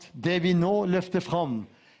at det vi nå løfter fram,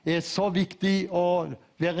 er så viktig å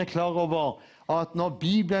være klar over at når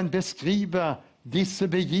Bibelen beskriver disse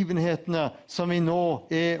begivenhetene som vi nå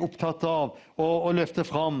er opptatt av å løfte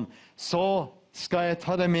fram, så skal jeg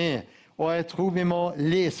ta det med. Og jeg tror vi må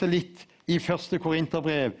lese litt i 1.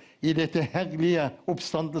 Korinterbrev, i dette herlige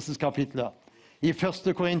oppstandelseskapitlet. I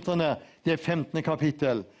 1. Korinterne, det 15.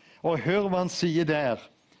 kapittel. Og hør hva han sier der,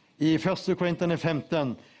 i 1. Korinterne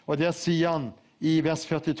 15. Og der sier han i vers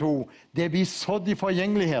 42, det blir sådd i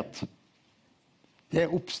forgjengelighet. Det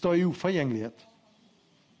oppstår i uforgjengelighet.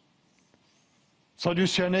 Så du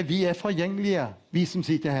skjønner, vi er forgjengelige, vi som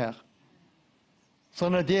sitter her. Så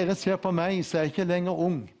når dere ser på meg, så er jeg ikke lenger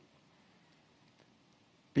ung.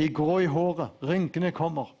 Vi er grå i håret, rynkene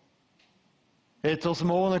kommer. Etter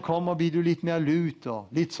som årene kommer, blir du litt mer lut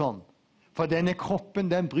og litt sånn. For denne kroppen,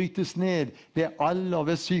 den brytes ned ved alder,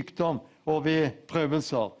 ved sykdom og ved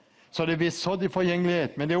prøvelser. Så det blir sådd i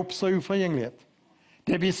forgjengelighet, men det oppstår i uforgjengelighet.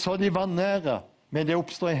 Det blir sådd i vanære, men det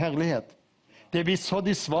oppstår i herlighet. Det blir sådd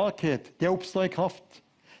i svakhet, det oppstår i kraft.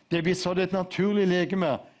 Det blir sådd et naturlig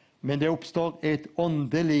legeme, men det oppstår et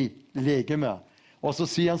åndelig legeme. Og så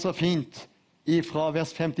sier han så fint fra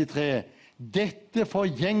vers 53, dette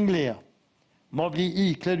forgjengelige må bli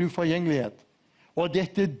ikledd uforgjengelighet, og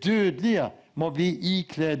dette dødelige må bli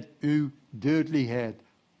ikledd udødelighet.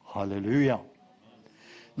 Halleluja.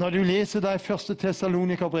 Når du leser deg 1.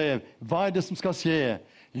 Tessalonikerbrev, hva er det som skal skje?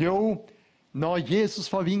 Jo, når Jesus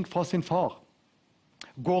får vink fra sin far,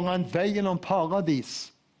 går han veien om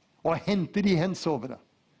paradis og henter de hensovne.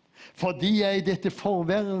 For de er i dette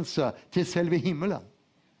forværelse til selve himmelen.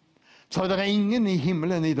 Så det er ingen i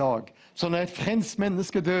himmelen i dag. Så når et frelst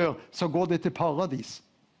menneske dør, så går det til paradis.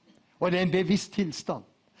 Og det er en bevisst tilstand.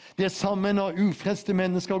 Det er samme når ufrelste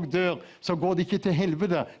mennesker dør, så går de ikke til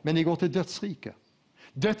helvete, men de går til dødsriket.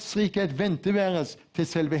 Dødsriket er et venteværelse til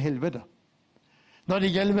selve helvete. Når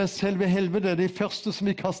det gjelder selve helvete, det første som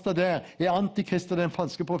blir kastet der, er Antikrist og den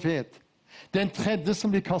falske profet. Den tredje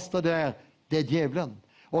som blir kastet der, det er djevelen.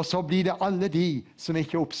 Og så blir det alle de som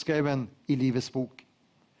ikke er oppskrevet i livets bok.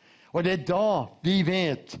 Og det er da vi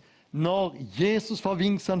vet, når Jesus får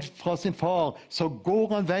vink fra sin far, så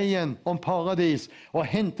går han veien om paradis og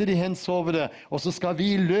henter de hensovne, og så skal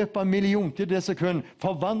vi i løpet av milliontedels sekund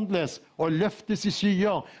forvandles og løftes i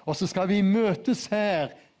skyer, og så skal vi møtes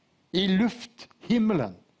her i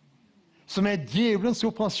lufthimmelen, som er djevelens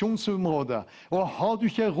operasjonsområde. Og har du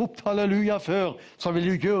ikke ropt halleluja før, så vil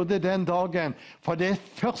du gjøre det den dagen. For det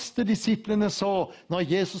første disiplene så når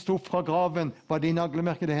Jesus sto opp fra graven, var de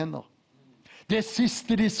naglemerkede hender. Det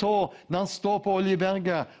siste de så når han står på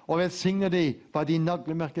Oljeberget og velsigner de, var de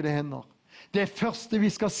naglemerkede hender. Det første vi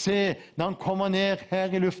skal se når han kommer ned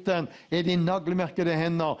her i luften, er de naglemerkede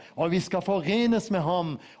hender. Og vi skal forenes med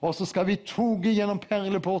ham, og så skal vi toge gjennom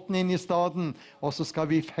perleporten inn i staden, og så skal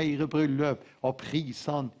vi feire bryllup og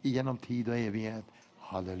prise han gjennom tid og evighet.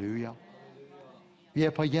 Halleluja. Vi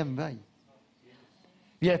er på hjemvei.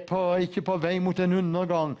 Vi er ikke på vei mot en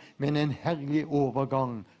undergang, men en herlig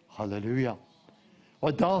overgang. Halleluja.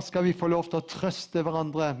 Og da skal vi få lov til å trøste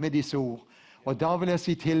hverandre med disse ord. Og da vil jeg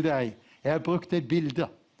si til deg, jeg har brukt et bilde,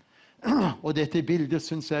 og dette bildet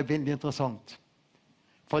synes jeg er veldig interessant.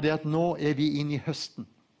 For det at nå er vi inne i høsten.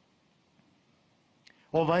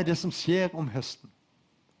 Og hva er det som skjer om høsten?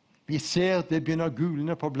 Vi ser det begynner å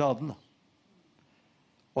gulne på bladene.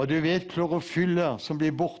 Og du vet klorofyllet som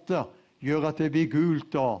blir borte, gjør at det blir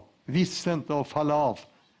gult og vissent og faller av.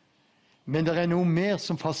 Men det er noe mer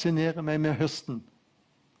som fascinerer meg med høsten,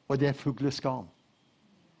 og det er fugleskaren.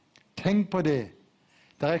 Tenk på det.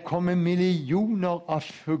 Det er kommet millioner av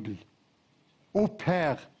fugl opp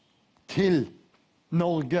her til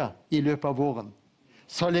Norge i løpet av våren.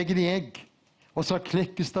 Så legger de egg, og så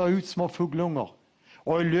klekkes det ut små fugleunger.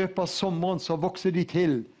 Og i løpet av sommeren så vokser de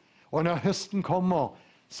til. Og når høsten kommer,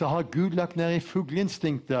 så har Gud lagt ned i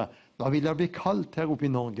fugleinstinktet. Da vil det bli kaldt her oppe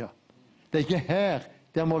i Norge. Det er ikke her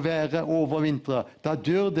dere må være overvintre. Da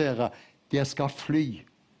dør dere. Dere skal fly.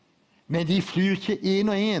 Men de flyr ikke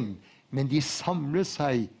en og en, men de samler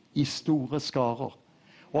seg i store skarer.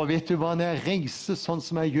 Og vet du hva, når jeg reiser sånn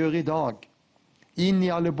som jeg gjør i dag, inn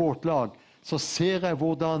i alle båtlag, så ser jeg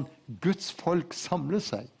hvordan Guds folk samler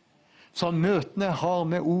seg. Så møtene jeg har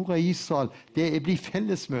med ordet Israel, det blir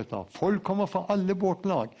fellesmøter. Folk kommer fra alle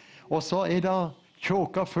båtlag. Og så er det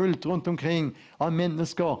tjåka fullt rundt omkring av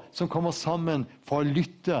mennesker som kommer sammen for å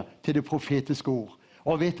lytte til det profetiske ord.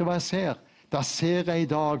 Og vet du hva jeg ser? Da ser jeg i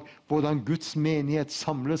dag hvordan Guds menighet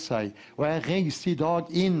samler seg. Og jeg reiser i dag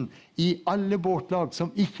inn i alle båtlag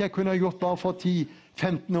som ikke jeg kunne gjort bare for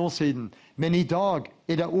 10-15 år siden. Men i dag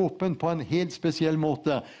er det åpent på en helt spesiell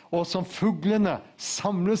måte. Og som fuglene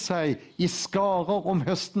samler seg i skarer om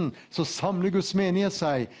høsten, så samler Guds menighet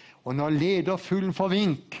seg. Og når lederfuglen får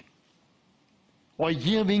vink, og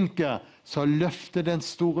gir vinket, så løfter den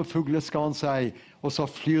store fugleskaren seg, og så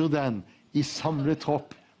flyr den i samlet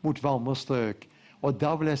tropp mot varmere strøk. Og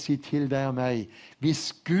da vil jeg si til deg og meg,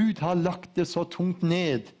 hvis Gud har lagt det så tungt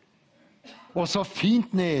ned, og så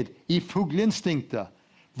fint ned i fugleinstinktet,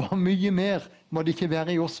 hva mye mer må det ikke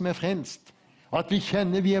være i oss som er frelst? At vi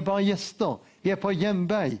kjenner vi er bare gjester, vi er på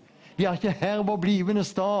hjemvei, vi er ikke her vår blivende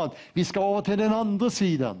stad, vi skal over til den andre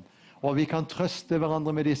siden, og vi kan trøste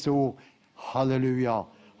hverandre med disse ord. Halleluja,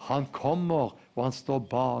 han kommer og han står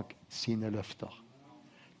bak sine løfter.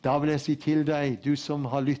 Da vil jeg si til deg, du som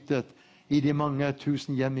har lyttet i de mange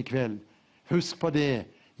tusen hjem i kveld, husk på det,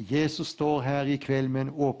 Jesus står her i kveld med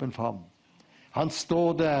en åpen favn. Han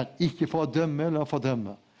står der ikke for å dømme eller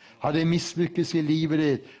fordømme. Har det mislykkes i livet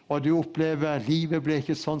ditt, og du opplever livet ble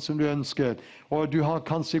ikke sånn som du ønsket, og du har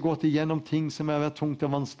kanskje gått igjennom ting som har vært tungt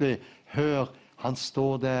og vanskelig, hør, han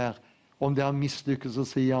står der. Om det har mislykkes, så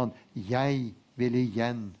sier han, jeg vil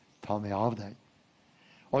igjen ta meg av deg.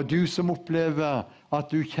 Og du som opplever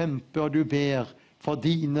at du kjemper og du ber for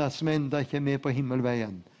dine som enda ikke er med på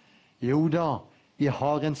himmelveien. Jo da, vi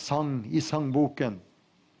har en sang i sangboken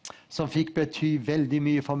som fikk bety veldig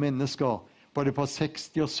mye for mennesker, både på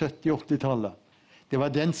 60-, 70-, 80-tallet. Det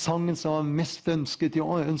var den sangen som var mest ønsket i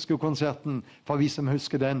ønskekonserten, for vi som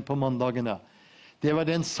husker den på mandagene. Det var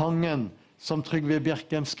den sangen som Trygve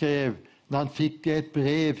Bjerkem skrev når han fikk et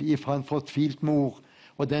brev fra en fortvilt mor.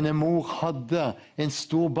 Og denne mor hadde en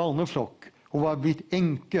stor barneflokk. Hun var blitt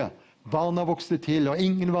enke. Barna vokste til, og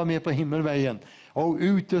ingen var med på himmelveien. Og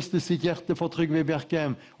hun utøste sitt hjerte for Trygve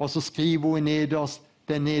Bjerkem, og så skriver hun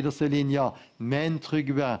den nederste linja. Men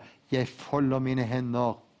Trygve, jeg folder mine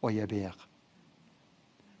hender, og jeg ber.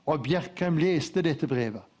 Og Bjerkem leste dette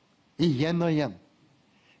brevet, igjen og igjen.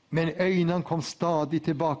 Men øynene kom stadig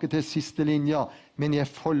tilbake til siste linja. Men jeg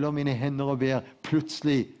folder mine hender og ber.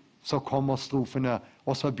 Plutselig så kommer strofene,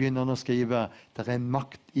 og så begynner han å skrive. Det er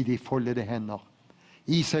makt i de foldede hender.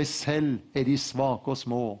 I seg selv er de svake og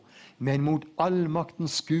små. Men mot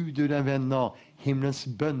allmaktens Gud du den venner. Himmelens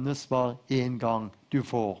bønnesvar en gang du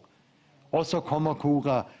får. Og så kommer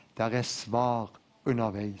koret. Der er svar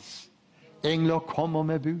underveis. Engler kommer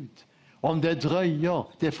med bud. Om det drøyer,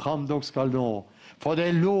 det framdog skal nå. For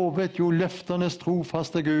det lovet jo løfternes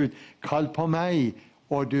trofaste Gud, kall på meg,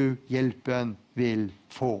 og du hjelpen vil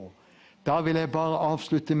få. Da vil jeg bare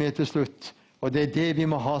avslutte med til slutt, og det er det vi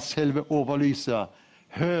må ha selve overlyset.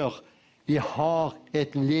 Hør, vi har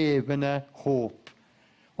et levende håp.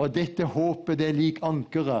 Og dette håpet, det er lik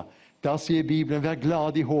ankeret. Da sier Bibelen, vær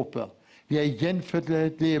glad i håpet. Vi er gjenfødt til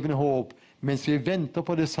et levende håp, mens vi venter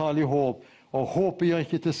på det salige håp. Og håpet gjør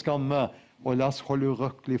ikke til skamme, og la oss holde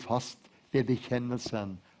urokkelig fast ved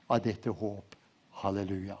bekjennelsen av dette håp.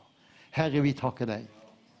 Halleluja. Herre, vi takker deg.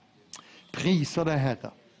 Priser deg,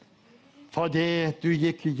 Herre, for det du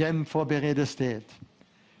gikk hjem for å berede sted.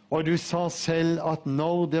 Og du sa selv at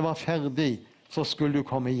når det var ferdig, så skulle du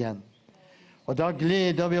komme igjen. Og da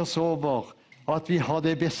gleder vi oss over at vi har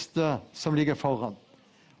det beste som ligger foran.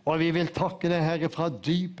 Og vi vil takke deg, Herre, fra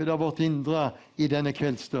dypet av vårt indre i denne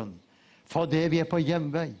kveldsstund. For det vi er på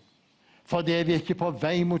hjemvei. For det vi er ikke på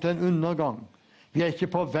vei mot en undergang. Vi er ikke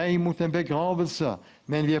på vei mot en begravelse,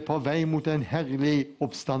 men vi er på vei mot en herlig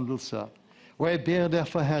oppstandelse. Og jeg ber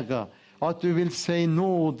derfor, Herre, at du vil si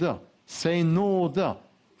nåde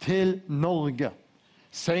til Norge.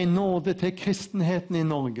 Si nåde til kristenheten i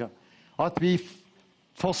Norge. At vi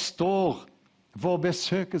forstår vår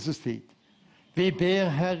besøkelsestid. Vi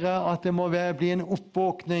ber, Herre, at det må bli en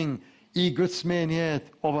oppvåkning i Guds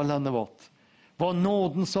menighet over landet vårt. Hvor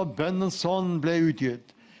nådens og bønnens ånd ble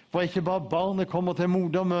utgitt. For ikke bare barnet kommer til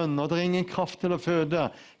modermunnen, og det er ingen kraft til å føde,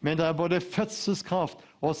 men det er både fødselskraft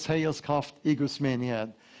og seierskraft i Guds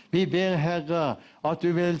menighet. Vi ber, Herre, at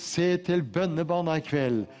du vil se til bønnebarna i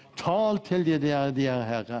kveld. Tal til de der,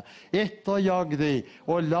 Herre. Etterjag de,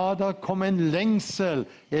 og la det komme en lengsel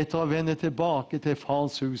etter å vende tilbake til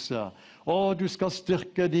fars huset. Og du skal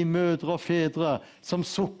styrke de mødre og fedre som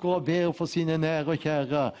sukker og ber for sine nære og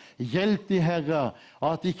kjære. Hjelp de, Herre,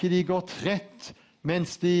 at ikke de går trett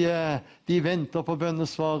mens de venter på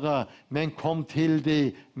bønnesvaret, men kom til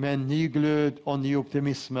de med en ny glød og ny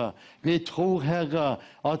optimisme. Vi tror, Herre,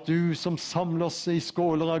 at du som samler oss i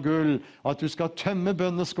skåler av gull, at du skal tømme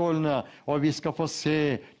bønneskålene, og vi skal få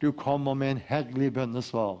se du kommer med en herlig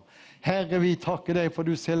bønnesvar. Herre, vi takker deg for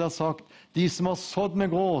du selv har sagt, de som har sådd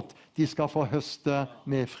med gråt, de skal få høste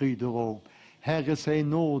med fryderop. Herre, si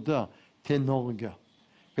nåde til Norge.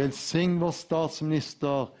 Velsign vår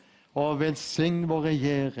statsminister, og velsign vår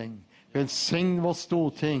regjering, velsign vårt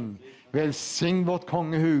storting, velsign vårt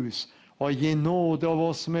kongehus, og gi nåde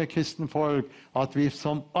over oss som er kristenfolk, at vi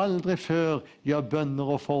som aldri før gjør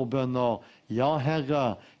bønner og forbønner. Ja,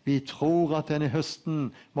 Herre, vi tror at denne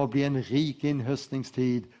høsten må bli en rik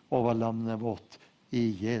innhøstningstid over landet vårt. I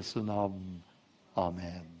Jesu navn.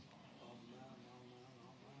 Amen.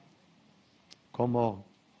 Kommer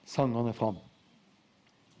sangerne fram.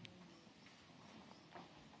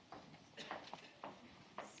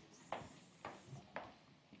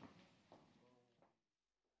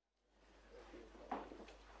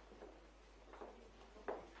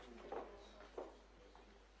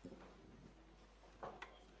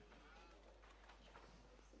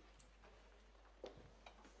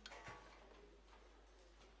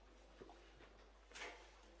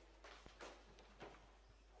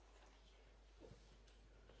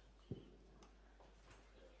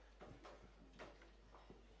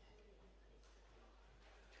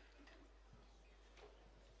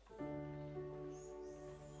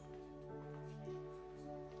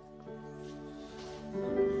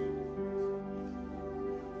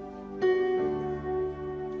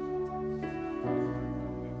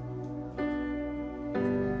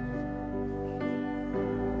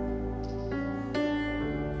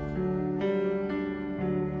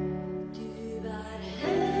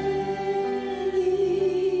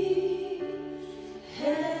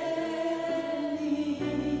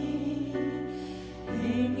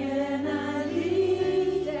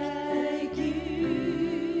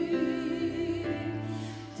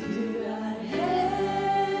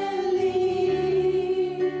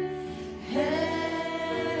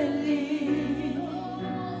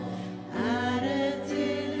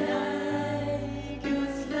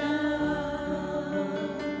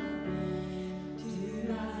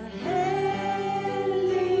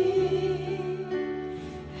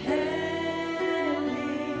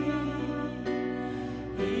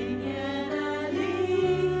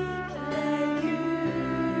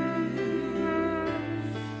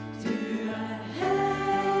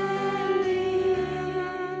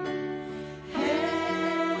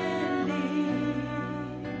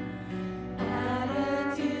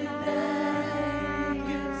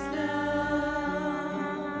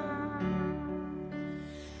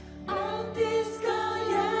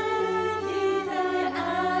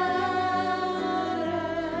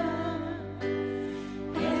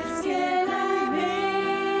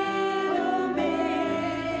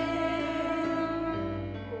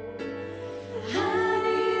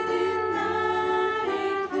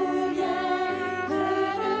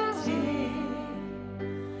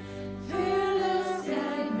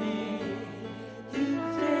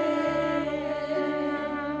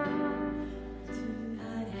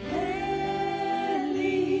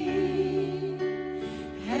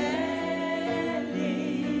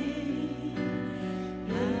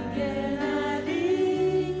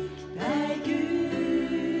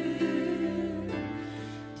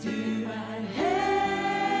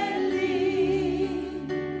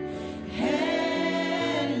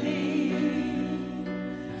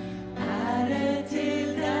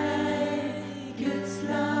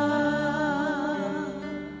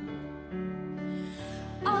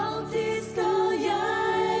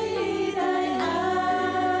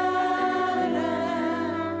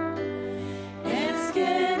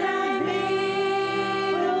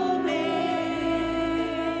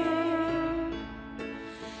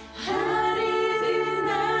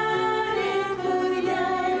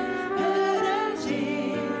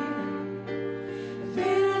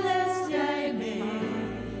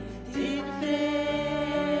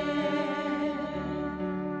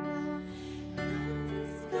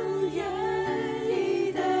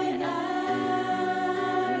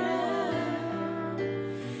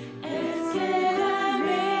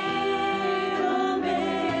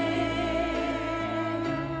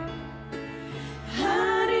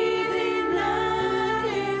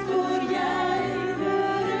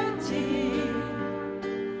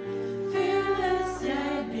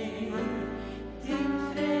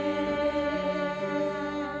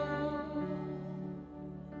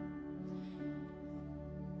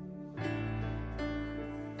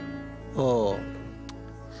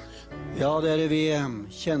 Ja, dere, vi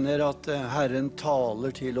kjenner at Herren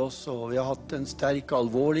taler til oss, og vi har hatt en sterk,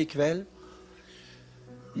 alvorlig kveld.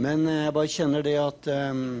 Men jeg bare kjenner det at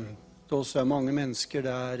det også mange mennesker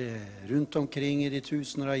der rundt omkring i de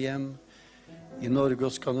tusener av hjem i Norge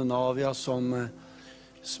og Skandinavia som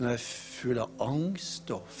er full av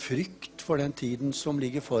angst og frykt for den tiden som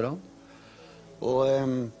ligger foran. Og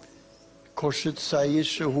Korsets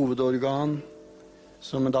seiers hovedorgan,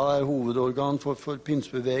 som da hovedorgan for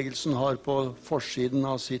pinsebevegelsen, har på forsiden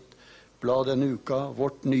av sitt blad denne uka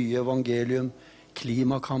vårt nye evangelium,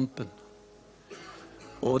 klimakampen.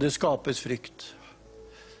 Og det skapes frykt.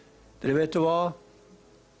 Dere vet hva?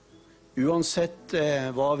 Uansett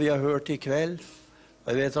hva vi har hørt i kveld, og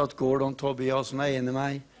jeg vet at Gordon Tobiassen er enig med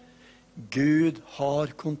meg, Gud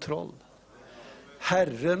har kontroll.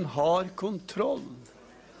 Herren har kontroll.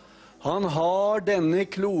 Han har denne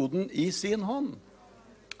kloden i sin hånd.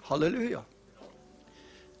 Halleluja.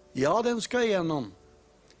 Ja, den skal gjennom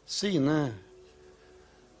sine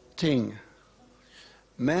ting.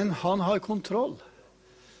 Men han har kontroll.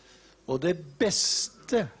 Og det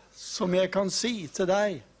beste som jeg kan si til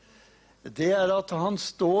deg, det er at han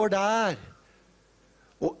står der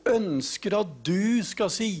og ønsker at du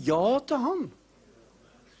skal si ja til han.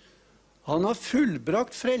 Han har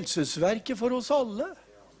fullbrakt frelsesverket for oss alle.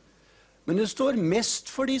 Men det står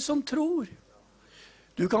mest for de som tror.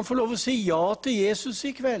 Du kan få lov å si ja til Jesus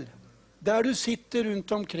i kveld, der du sitter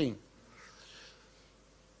rundt omkring.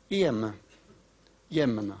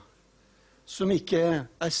 Hjemmene, som ikke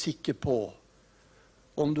er sikker på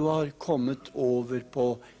om du har kommet over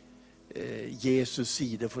på Jesus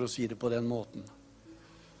side, for å si det på den måten.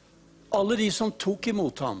 Alle de som tok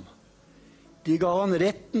imot ham, de ga han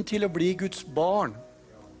retten til å bli Guds barn,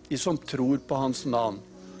 de som tror på hans navn.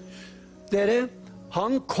 Dere,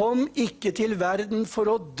 han kom ikke til verden for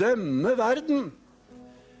å dømme verden,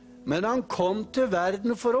 men han kom til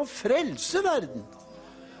verden for å frelse verden.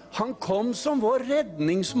 Han kom som vår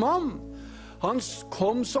redningsmann. Han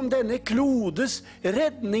kom som denne klodes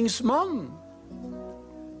redningsmann.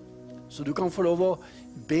 Så du kan få lov å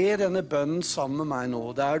be denne bønnen sammen med meg nå,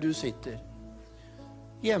 der du sitter.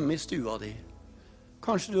 Hjemme i stua di.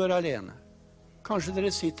 Kanskje du er alene. Kanskje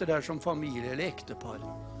dere sitter der som familie eller ektepar.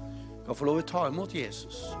 Du kan få lov å ta imot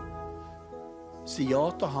Jesus. Si ja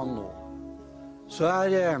til han nå. Så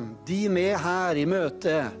er de med her i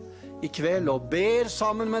møte i kveld og ber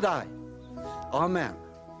sammen med deg. Amen.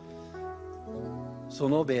 Så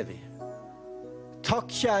nå ber vi. Takk,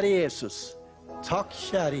 kjære Jesus. Takk,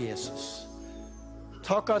 kjære Jesus.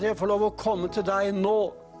 Takk at jeg får lov å komme til deg nå.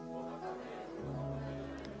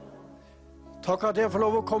 Takk at jeg får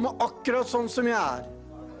lov å komme akkurat sånn som jeg er.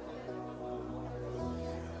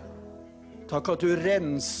 Takk at du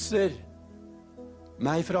renser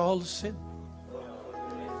meg fra all synd.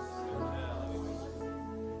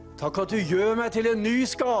 Takk at du gjør meg til en ny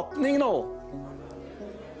skapning nå.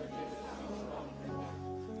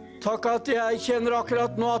 Takk at jeg kjenner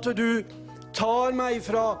akkurat nå at du tar meg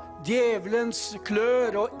fra djevelens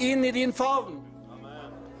klør og inn i din favn.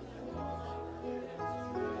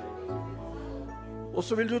 Og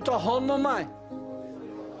så vil du ta hånd om meg.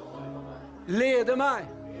 Lede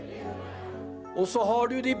meg. Og så har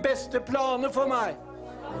du de beste planer for meg.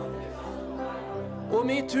 Og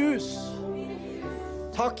mitt hus.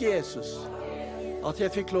 Takk, Jesus, at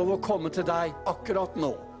jeg fikk lov å komme til deg akkurat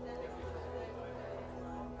nå.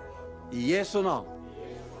 I Jesu navn.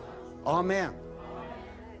 Amen.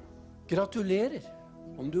 Gratulerer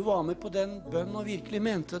om du var med på den bønnen og virkelig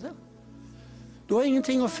mente det. Du har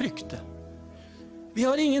ingenting å frykte. Vi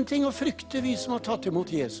har ingenting å frykte, vi som har tatt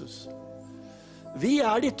imot Jesus. Vi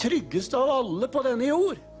er de tryggeste av alle på denne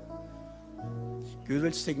jord. Gud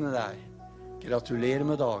velsigne deg. Gratulerer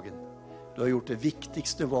med dagen. Du har gjort det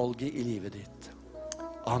viktigste valget i livet ditt.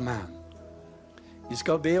 Amen. Vi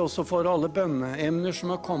skal be også for alle bønneemner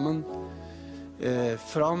som har kommet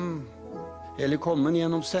fram, eller kommet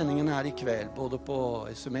gjennom sendingen her i kveld, både på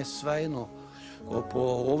SMS-veien og på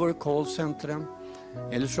Over Call-senteret.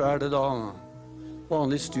 Ellers så er det da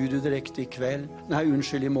vanlig studio direkte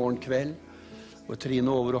i morgen kveld. Og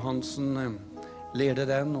Trine Over og Hansen leder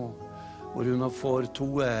den, hvor hun får 2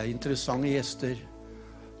 interessante gjester.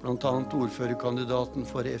 Blant annet ordførerkandidaten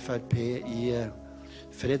for FRP i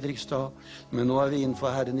Fredrikstad. Men nå er vi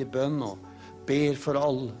innenfor Herren i bønn og ber for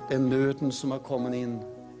all den nøden som har kommet inn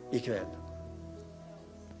i kveld.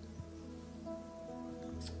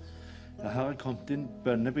 Ja, her er kommet inn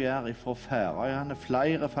bønnebegjær fra Færøyene,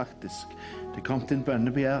 flere faktisk. Det er kommet inn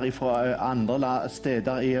bønnebegjær fra andre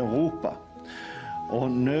steder i Europa. Og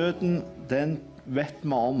nøden, den vet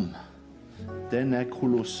vi om. Den er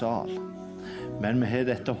kolossal. men vi har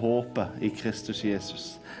dette håpet i Kristus Jesus.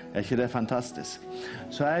 Ikke det fantastisk?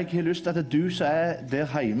 Så jeg har lyst til at du som der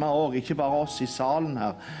hjemme også, ikke bare oss i salen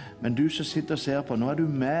her, men du som sitter og ser på, nå du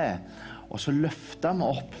med, og så løfter vi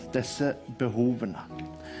opp disse behovene.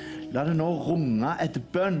 La det nå runge et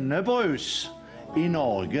bønnebrus i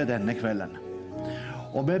Norge denne kvelden.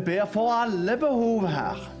 Og vi ber for alle behov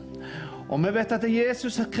her. Og vi vet at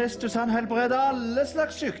Jesus Kristus, han helbreder alle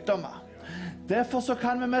slags sykdommer. Derfor så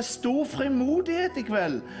kan vi med stor frimodighet i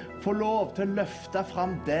kveld få lov til å løfte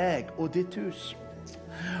fram deg og ditt hus.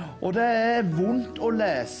 Og det vondt å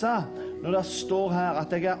lese når det står her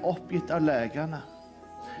at jeg oppgitt av legene.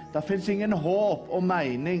 Det finnes ingen håp og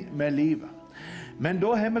mening med livet. Men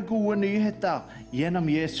da har vi gode nyheter gjennom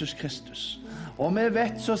Jesus Kristus. Og vi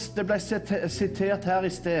vet, så det ble sitert her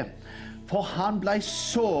i sted, for han ble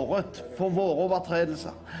såret for våre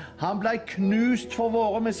overtredelser. Han ble knust for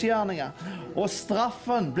våre misgjerninger. Og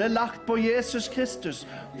straffen ble lagt på Jesus Kristus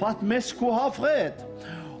for at vi skulle ha fred.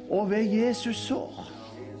 Og ved Jesus sår.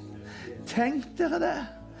 Tenk dere det.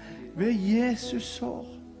 Ved Jesus sår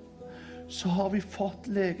så har vi fått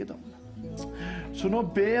legedom. Så nå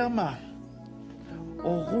ber vi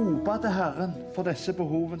og roper til Herren for disse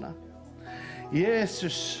behovene.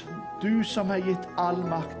 Jesus, du som har gitt all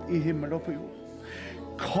makt i himmel og på jord.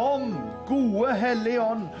 Kom, gode Hellige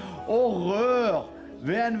Ånd, og rør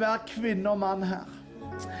ved enhver kvinne og mann her.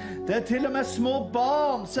 Det til og med små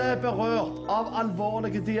barn som berørt av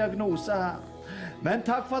alvorlige diagnoser her. Men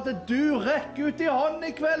takk for at du rekker ut i hånden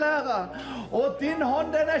i kveld, Herre. Og din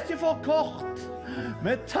hånd, den ikke for kort.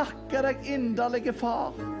 Vi takker deg, inderlige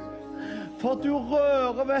Far, for du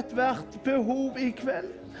rører ved hvert behov i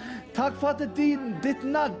kveld. Takk for at ditt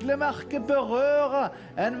naglemerke berører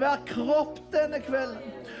enhver kropp denne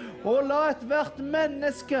kvelden. Og la hvert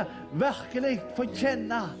menneske virkelig få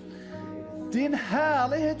kjenne din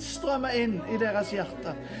herlighet strømme inn i deres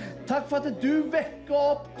hjerte. Takk for at du vekker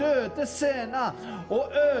opp døde sener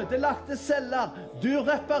og ødelagte celler. Du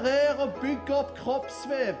reparerer og bygger opp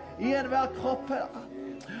kroppsvev i enhver kropp, Herre.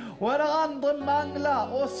 Og det andre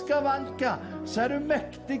mangler og skavanker, så du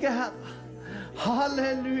mektige, Herre.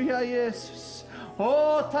 Halleluja, Jesus.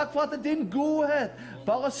 Takk for at din godhet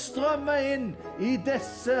bare strømmer inn i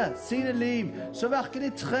disse sine liv, så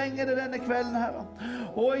virkelig trenger det denne kvelden, Herre.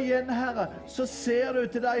 Og igjen, Herre, så ser du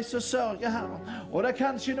til deg som sørger, Herre. Og det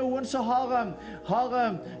kanskje noen som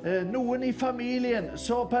har noen i familien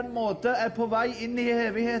som på en måte på vei inn i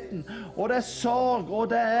evigheten. Og det sorg,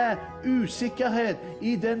 og det usikkerhet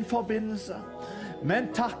i den forbindelse.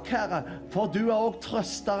 Men takk, Herre, for du også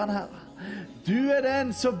trøsteren, Herre. Du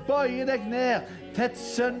den som bøyer deg ned til et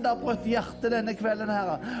søndagbrutt hjerte denne kvelden,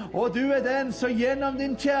 Herre. Og du den som gjennom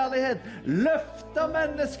din kjærlighet løfter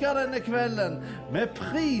mennesker denne kvelden. Vi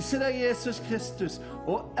priser deg, Jesus Kristus,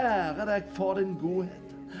 og ærer deg for din godhet.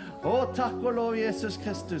 Takk og lov, Jesus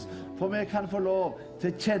Kristus, for vi kan få lov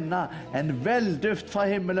til å kjenne en velduft fra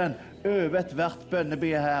himmelen over et hvert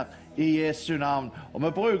bønnebie her. I Jesu navn. Og vi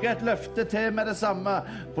bruker et løfte til med det samme.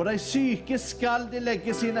 På de syke skal de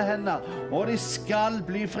legge sine hender, og de skal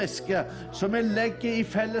bli friske. Så vi legger i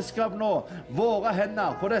fellesskap nå våre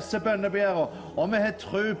hender på disse bønnebjerene, og vi har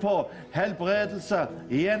tro på helbredelse,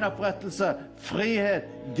 gjenopprettelse, frihet,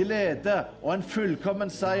 glede og en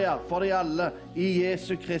fullkommen seier for de alle i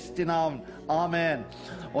Jesu Kristi navn. Amen.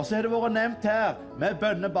 Og så har det vært nevnt her med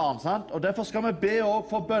bønnebarn, sant? Og derfor skal vi be også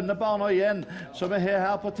for bønnebarn igjen, som vi har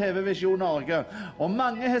her på TV Visjon Norge. Og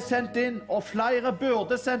mange har sendt inn, og flere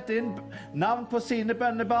burde sendt inn navn på sine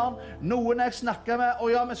bønnebarn. Noen jeg snakket med,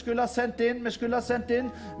 og ja, vi skulle ha sendt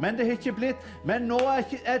inn, men det har ikke blitt. Men nå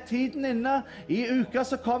tiden inne. I uka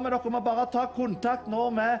så kommer dere med bare ta kontakt nå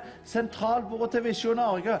med sentralbordet til Visjon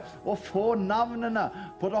Norge, og få navnene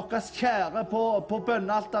på deres kjære på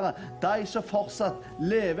bønnealteret, de som fortsatt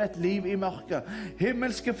lever et liv i mørket.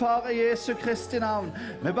 Himmelske Far i Jesu Kristi navn,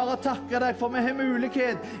 vi bare takker deg, for vi har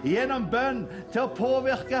mulighet gjennom bønn til å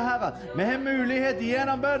påvirke, Herre. Vi har mulighet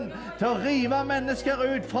gjennom bønn til å rive mennesker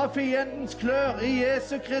ut fra fiendens klør i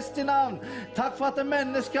Jesu Kristi navn. Takk for at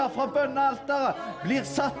mennesker fra bønnealteret blir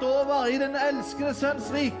satt over i den elskede sønns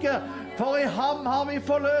rike, for i ham har vi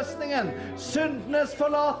forløsningen, syndenes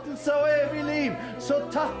forlatelse og evig liv. Så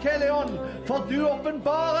takk, Hellige Ånd, for du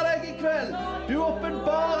åpenbarer deg i kveld. Du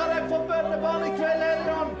åpenbarer deg for bønnebarn i kveld,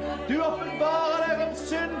 Hellige Ånd. Du åpenbarer deg om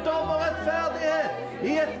synd, dom og rettferdighet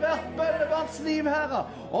i et hvert bønnebarns liv, Herre.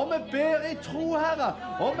 Og vi ber i tro, Herre.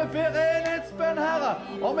 Og vi ber enhetsbønn, Herre.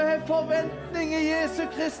 Og vi har forventning i Jesu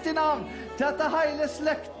Kristi navn til at hele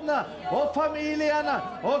slektene og familiene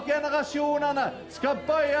og generasjonene skal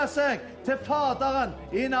bøye seg til Faderen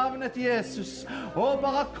i navnet Jesus. Og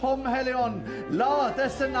bare kom, Hellige Ånd. La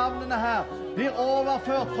disse navnene her bli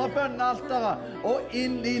overført fra bønnealteret og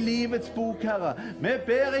inn i livets bok, Herre. Vi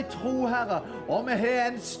ber i tro, Herre, og vi har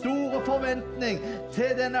en stor forventning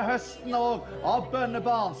til denne høsten også, av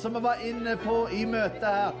bønnebarn som vi var inne på i møtet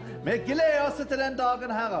her. Vi gleder oss til den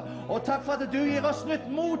dagen, Herre. Og takk for at du gir oss nytt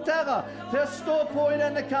mot, Herre, til å stå på i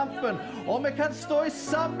denne kampen. Og vi kan stå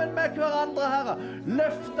sammen med hverandre, Herre.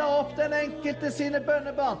 Løfte opp den enkelte sine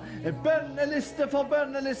bønnebarn. Bønneliste for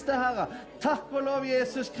bønneliste, Herre. Takk og lov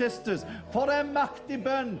Jesus Kristus, for det er makt i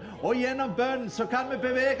bønn. Og gjennom bønn så kan vi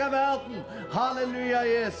bevege verden. Halleluja,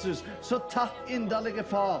 Jesus. Så takk, inderlige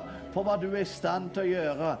Far, for hva du er i stand til å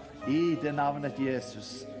gjøre i det navnet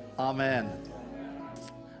Jesus. Amen.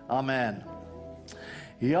 Amen.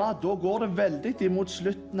 Ja, da går det veldig imot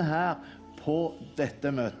slutten her på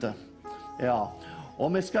dette møtet. Ja,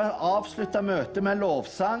 og vi skal avslutte møtet med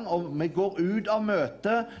lovsang, og vi går ut av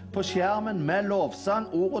møtet på skjermen med lovsang,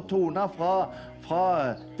 ord og toner fra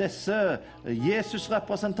disse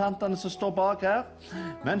Jesus-representantene som står bak her.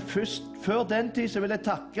 Men før den tid så vil jeg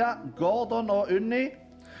takke Gordon og Unni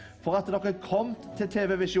for at dere kom til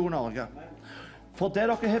TV Visjon Norge. For det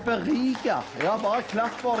dere har beriget. Ja, bare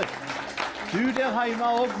klapp for det. Du der hjemme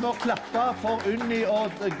også må klappe for Unni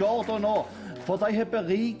og Gordon nå. For de har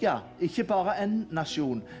beriget ikke bare en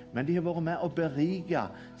nasjon, men de har vært med å berige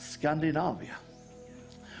Skandinavia.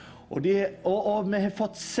 Og vi har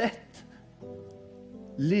fått sett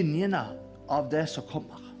linjene av det som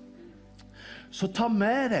kommer. Så ta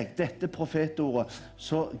med deg dette profetordet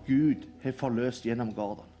som Gud har forløst gjennom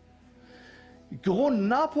Gordon.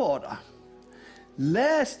 Grunna på det.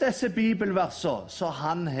 Les disse bibelversene som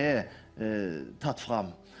han har tatt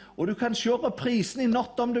fram. Og du kan se reprisen i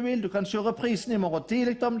natt om du vil, du kan se reprisen i morgen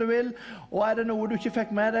tidlig om du vil, og er det noe du ikke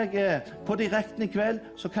fikk med deg på direkten i kveld,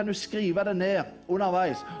 så kan du skrive det ned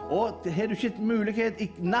underveis. Og har du ikke mulighet i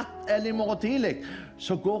natt eller i morgen tidlig,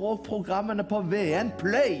 så går også programmene på VN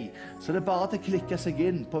Play, så det er bare til å klikke seg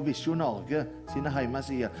inn på Visjon Norge sine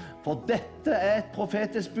hjemmesider. For dette er et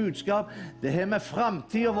profetisk budskap, det har med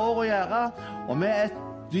fremtiden vår å gjøre, og vi er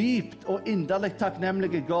dypt og inderlig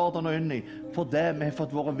takknemlige Gordon og Unni for det vi har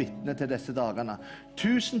fått være vitne til disse dagene.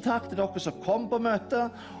 Tusen takk til dere som kom på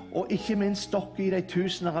møtet, og ikke minst dere i de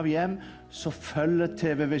tusener av hjem som følger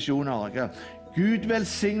TV Visjon Norge. Gud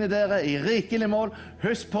velsigne dere i rikelig mål.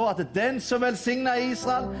 Husk på at den som velsigner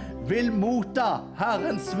Israel vil motta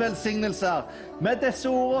Herrens velsignelser. Med disse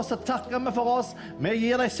ordene så takker vi for oss. Vi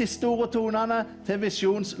gir de siste ord og tonene til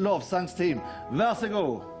Visjons lovsangsteam. Vær så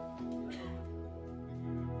god.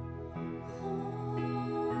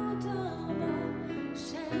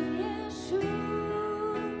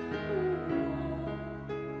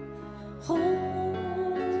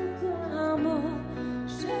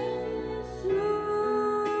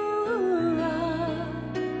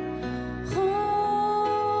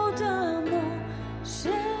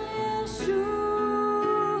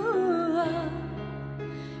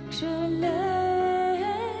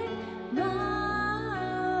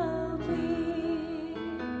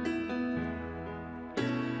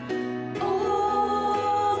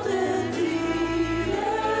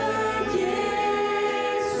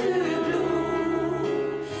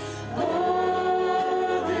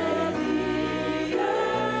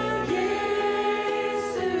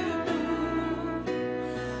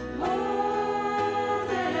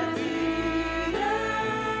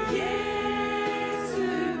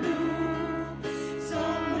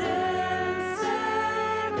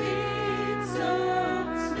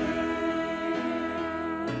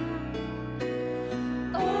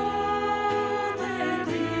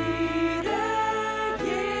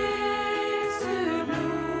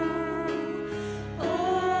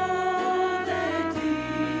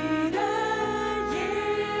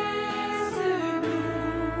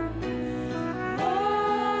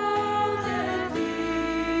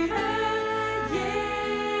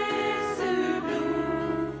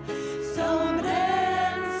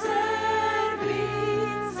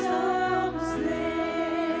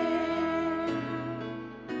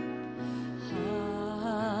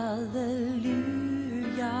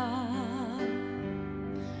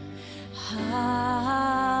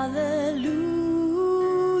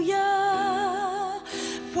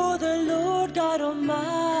 God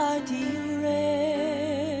Almighty.